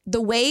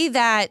 The way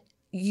that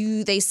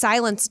they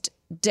silenced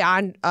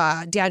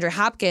DeAndre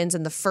Hopkins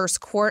in the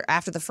first quarter,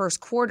 after the first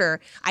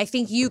quarter, I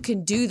think you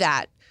can do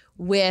that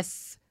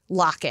with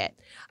Lockett.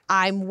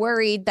 I'm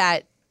worried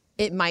that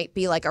it might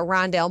be like a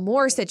Rondale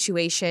Moore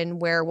situation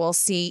where we'll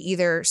see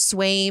either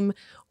Swaim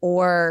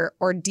or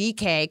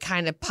DK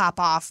kind of pop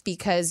off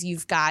because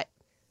you've got,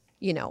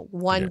 you know,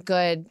 one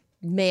good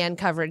man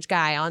coverage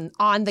guy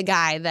on the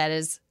guy that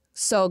is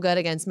so good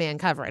against man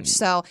coverage.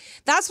 So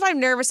that's what I'm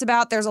nervous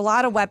about. There's a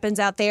lot of weapons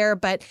out there,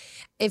 but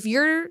if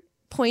you're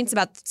points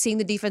about seeing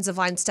the defensive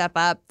line step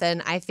up,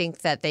 then I think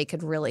that they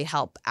could really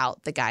help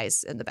out the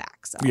guys in the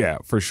back. So. Yeah,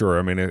 for sure.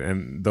 I mean,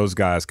 and those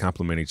guys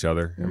complement each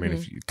other. I mean,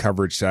 if you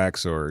coverage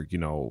sacks or, you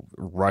know,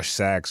 rush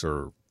sacks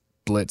or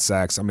blitz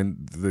sacks, I mean,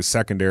 the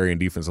secondary and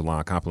defensive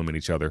line complement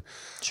each other,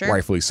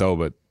 rightfully so.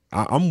 But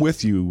I'm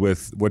with you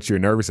with what you're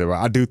nervous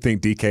about. I do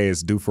think DK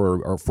is due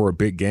for a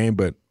big game,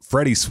 but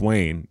Freddie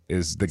Swain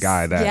is the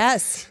guy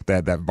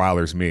that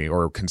bothers me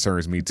or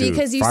concerns me too.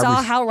 Because you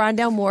saw how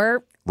Rondale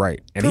Moore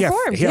and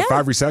performed. He had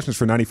 5 receptions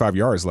for 95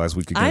 yards last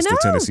week against the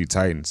Tennessee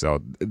Titans.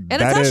 So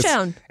and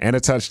a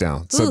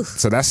touchdown.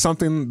 So that's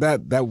something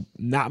that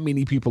not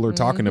many people are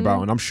talking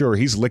about, and I'm sure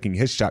he's licking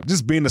his chop.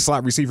 Just being the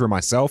slot receiver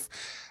myself,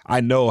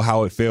 I know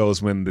how it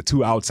feels when the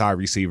 2 outside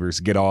receivers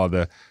get all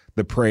the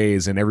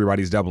praise and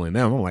everybody's doubling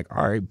them. I'm like,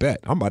 all right, bet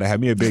I'm about to have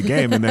me a big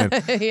game. And then by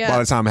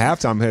the time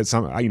halftime hits,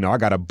 I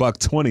got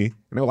 $120, and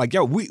they were like,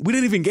 yo, we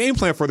didn't even game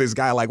plan for this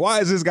guy. Like,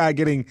 why is this guy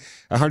getting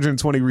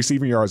 120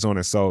 receiving yards on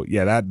us? So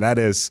yeah, that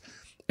is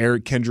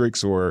Eric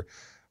Kendricks or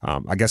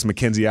I guess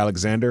Mackenzie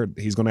Alexander.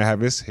 He's going to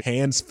have his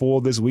hands full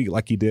this week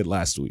like he did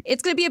last week.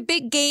 It's going to be a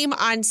big game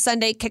on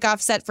Sunday,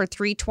 kickoff set for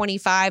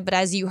 3:25. But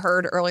as you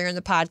heard earlier in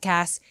the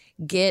podcast,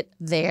 get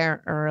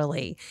there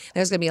early.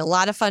 There's going to be a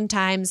lot of fun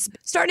times,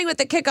 starting with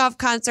the kickoff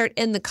concert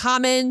in the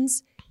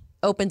Commons.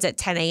 Opens at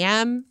 10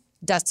 a.m.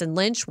 Dustin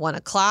Lynch, 1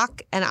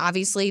 o'clock. And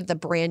obviously the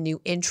brand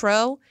new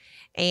intro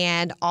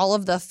and all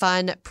of the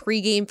fun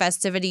pregame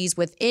festivities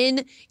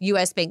within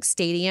US Bank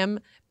Stadium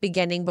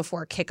beginning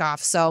before kickoff.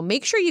 So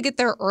make sure you get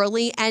there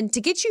early. And to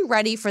get you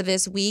ready for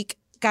this week,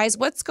 guys,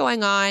 what's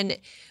going on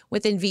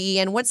within VE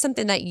and what's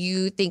something that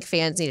you think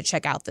fans need to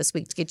check out this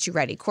week to get you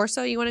ready?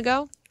 Corso, you want to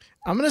go?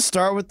 I'm going to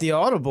start with the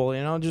Audible,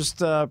 just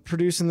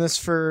producing this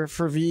for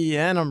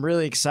VEN. I'm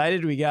really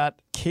excited. We got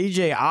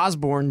KJ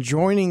Osborne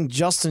joining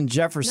Justin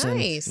Jefferson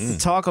to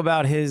talk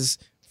about his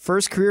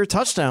first career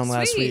touchdown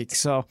last week.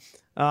 So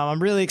I'm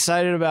really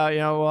excited about,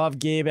 we'll have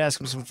Gabe ask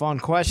him some fun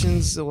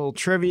questions, a little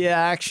trivia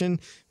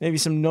action, maybe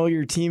some know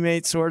your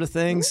teammate sort of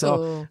thing. Ooh.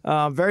 So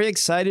very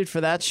excited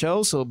for that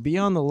show. So be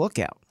on the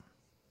lookout.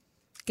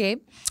 Gabe?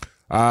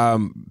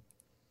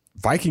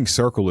 Viking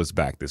Circle is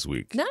back this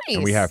week. Nice.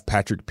 And we have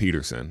Patrick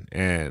Peterson.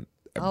 And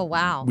oh,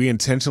 wow. We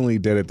intentionally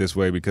did it this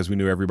way because we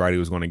knew everybody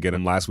was going to get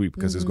him last week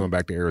because it's going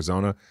back to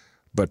Arizona.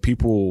 But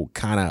people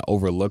kind of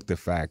overlooked the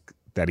fact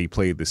that he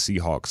played the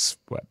Seahawks,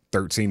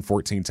 13,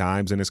 14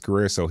 times in his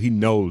career. So he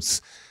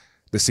knows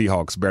the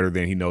Seahawks better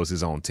than he knows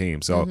his own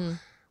team. So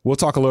we'll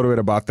talk a little bit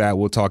about that.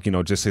 We'll talk,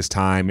 just his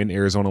time in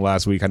Arizona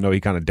last week. I know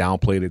he kind of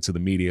downplayed it to the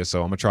media.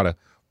 So I'm going to try to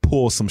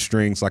pull some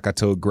strings like I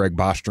told Greg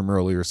Bostrom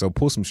earlier. So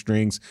pull some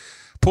strings,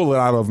 pull it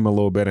out of him a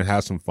little bit and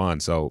have some fun.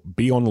 So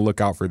be on the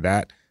lookout for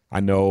that. I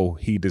know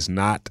he does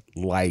not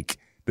like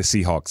the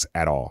Seahawks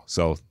at all.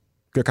 So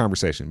good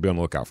conversation. Be on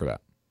the lookout for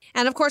that.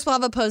 And of course, we'll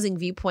have opposing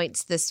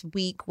viewpoints this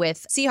week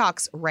with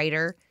Seahawks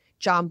writer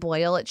John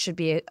Boyle. It should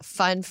be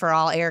fun for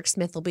all. Eric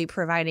Smith will be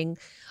providing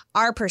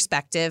our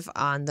perspective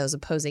on those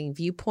opposing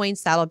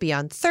viewpoints. That'll be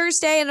on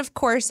Thursday. And of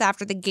course,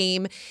 after the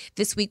game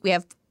this week, we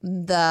have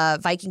the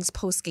Vikings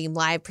post-game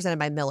live presented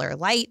by Miller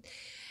Lite.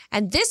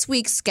 And this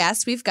week's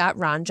guest, we've got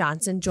Ron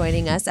Johnson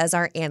joining us as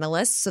our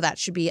analyst. So that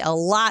should be a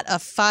lot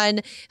of fun.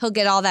 He'll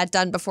get all that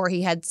done before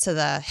he heads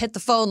to hit the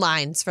phone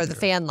lines for the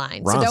fan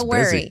line. Ron's so don't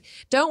worry. busy.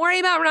 Don't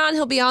worry about Ron.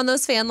 He'll be on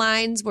those fan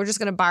lines. We're just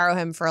going to borrow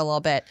him for a little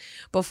bit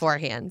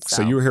beforehand.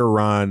 So you hear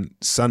Ron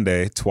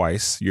Sunday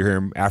twice. You hear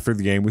him after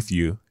the game with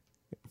you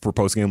for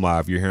post-game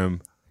live. You hear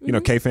him,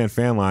 K-Fan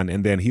fan line,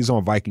 and then he's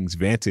on Vikings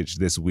Vantage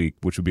this week,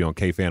 which will be on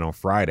K-Fan on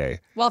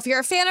Friday. Well, if you're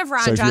a fan of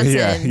Ron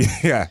Johnson.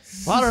 Yeah.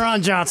 A lot of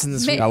Ron Johnson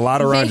this week. A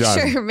lot of Ron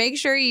Johnson. Make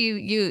sure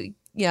you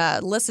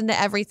listen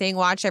to everything,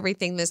 watch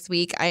everything this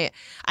week.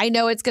 I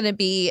know it's going to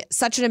be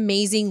such an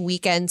amazing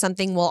weekend,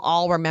 something we'll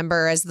all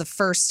remember as the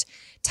first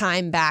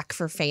time back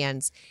for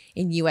fans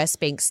in US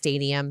Bank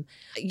Stadium.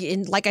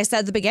 Like I said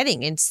at the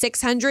beginning, in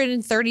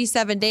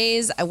 637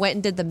 days, I went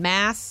and did the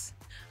math.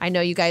 I know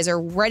you guys are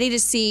ready to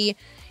see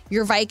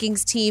your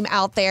Vikings team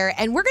out there,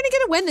 and we're going to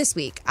get a win this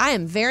week. I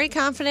am very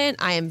confident.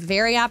 I am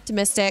very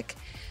optimistic.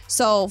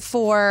 So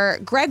for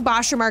Greg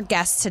Bostrom, our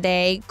guest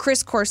today,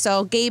 Chris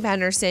Corso, Gabe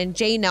Henderson,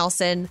 Jay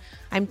Nelson,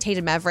 I'm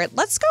Tatum Everett.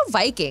 Let's go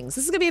Vikings.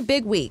 This is going to be a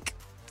big week.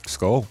 Let's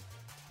go.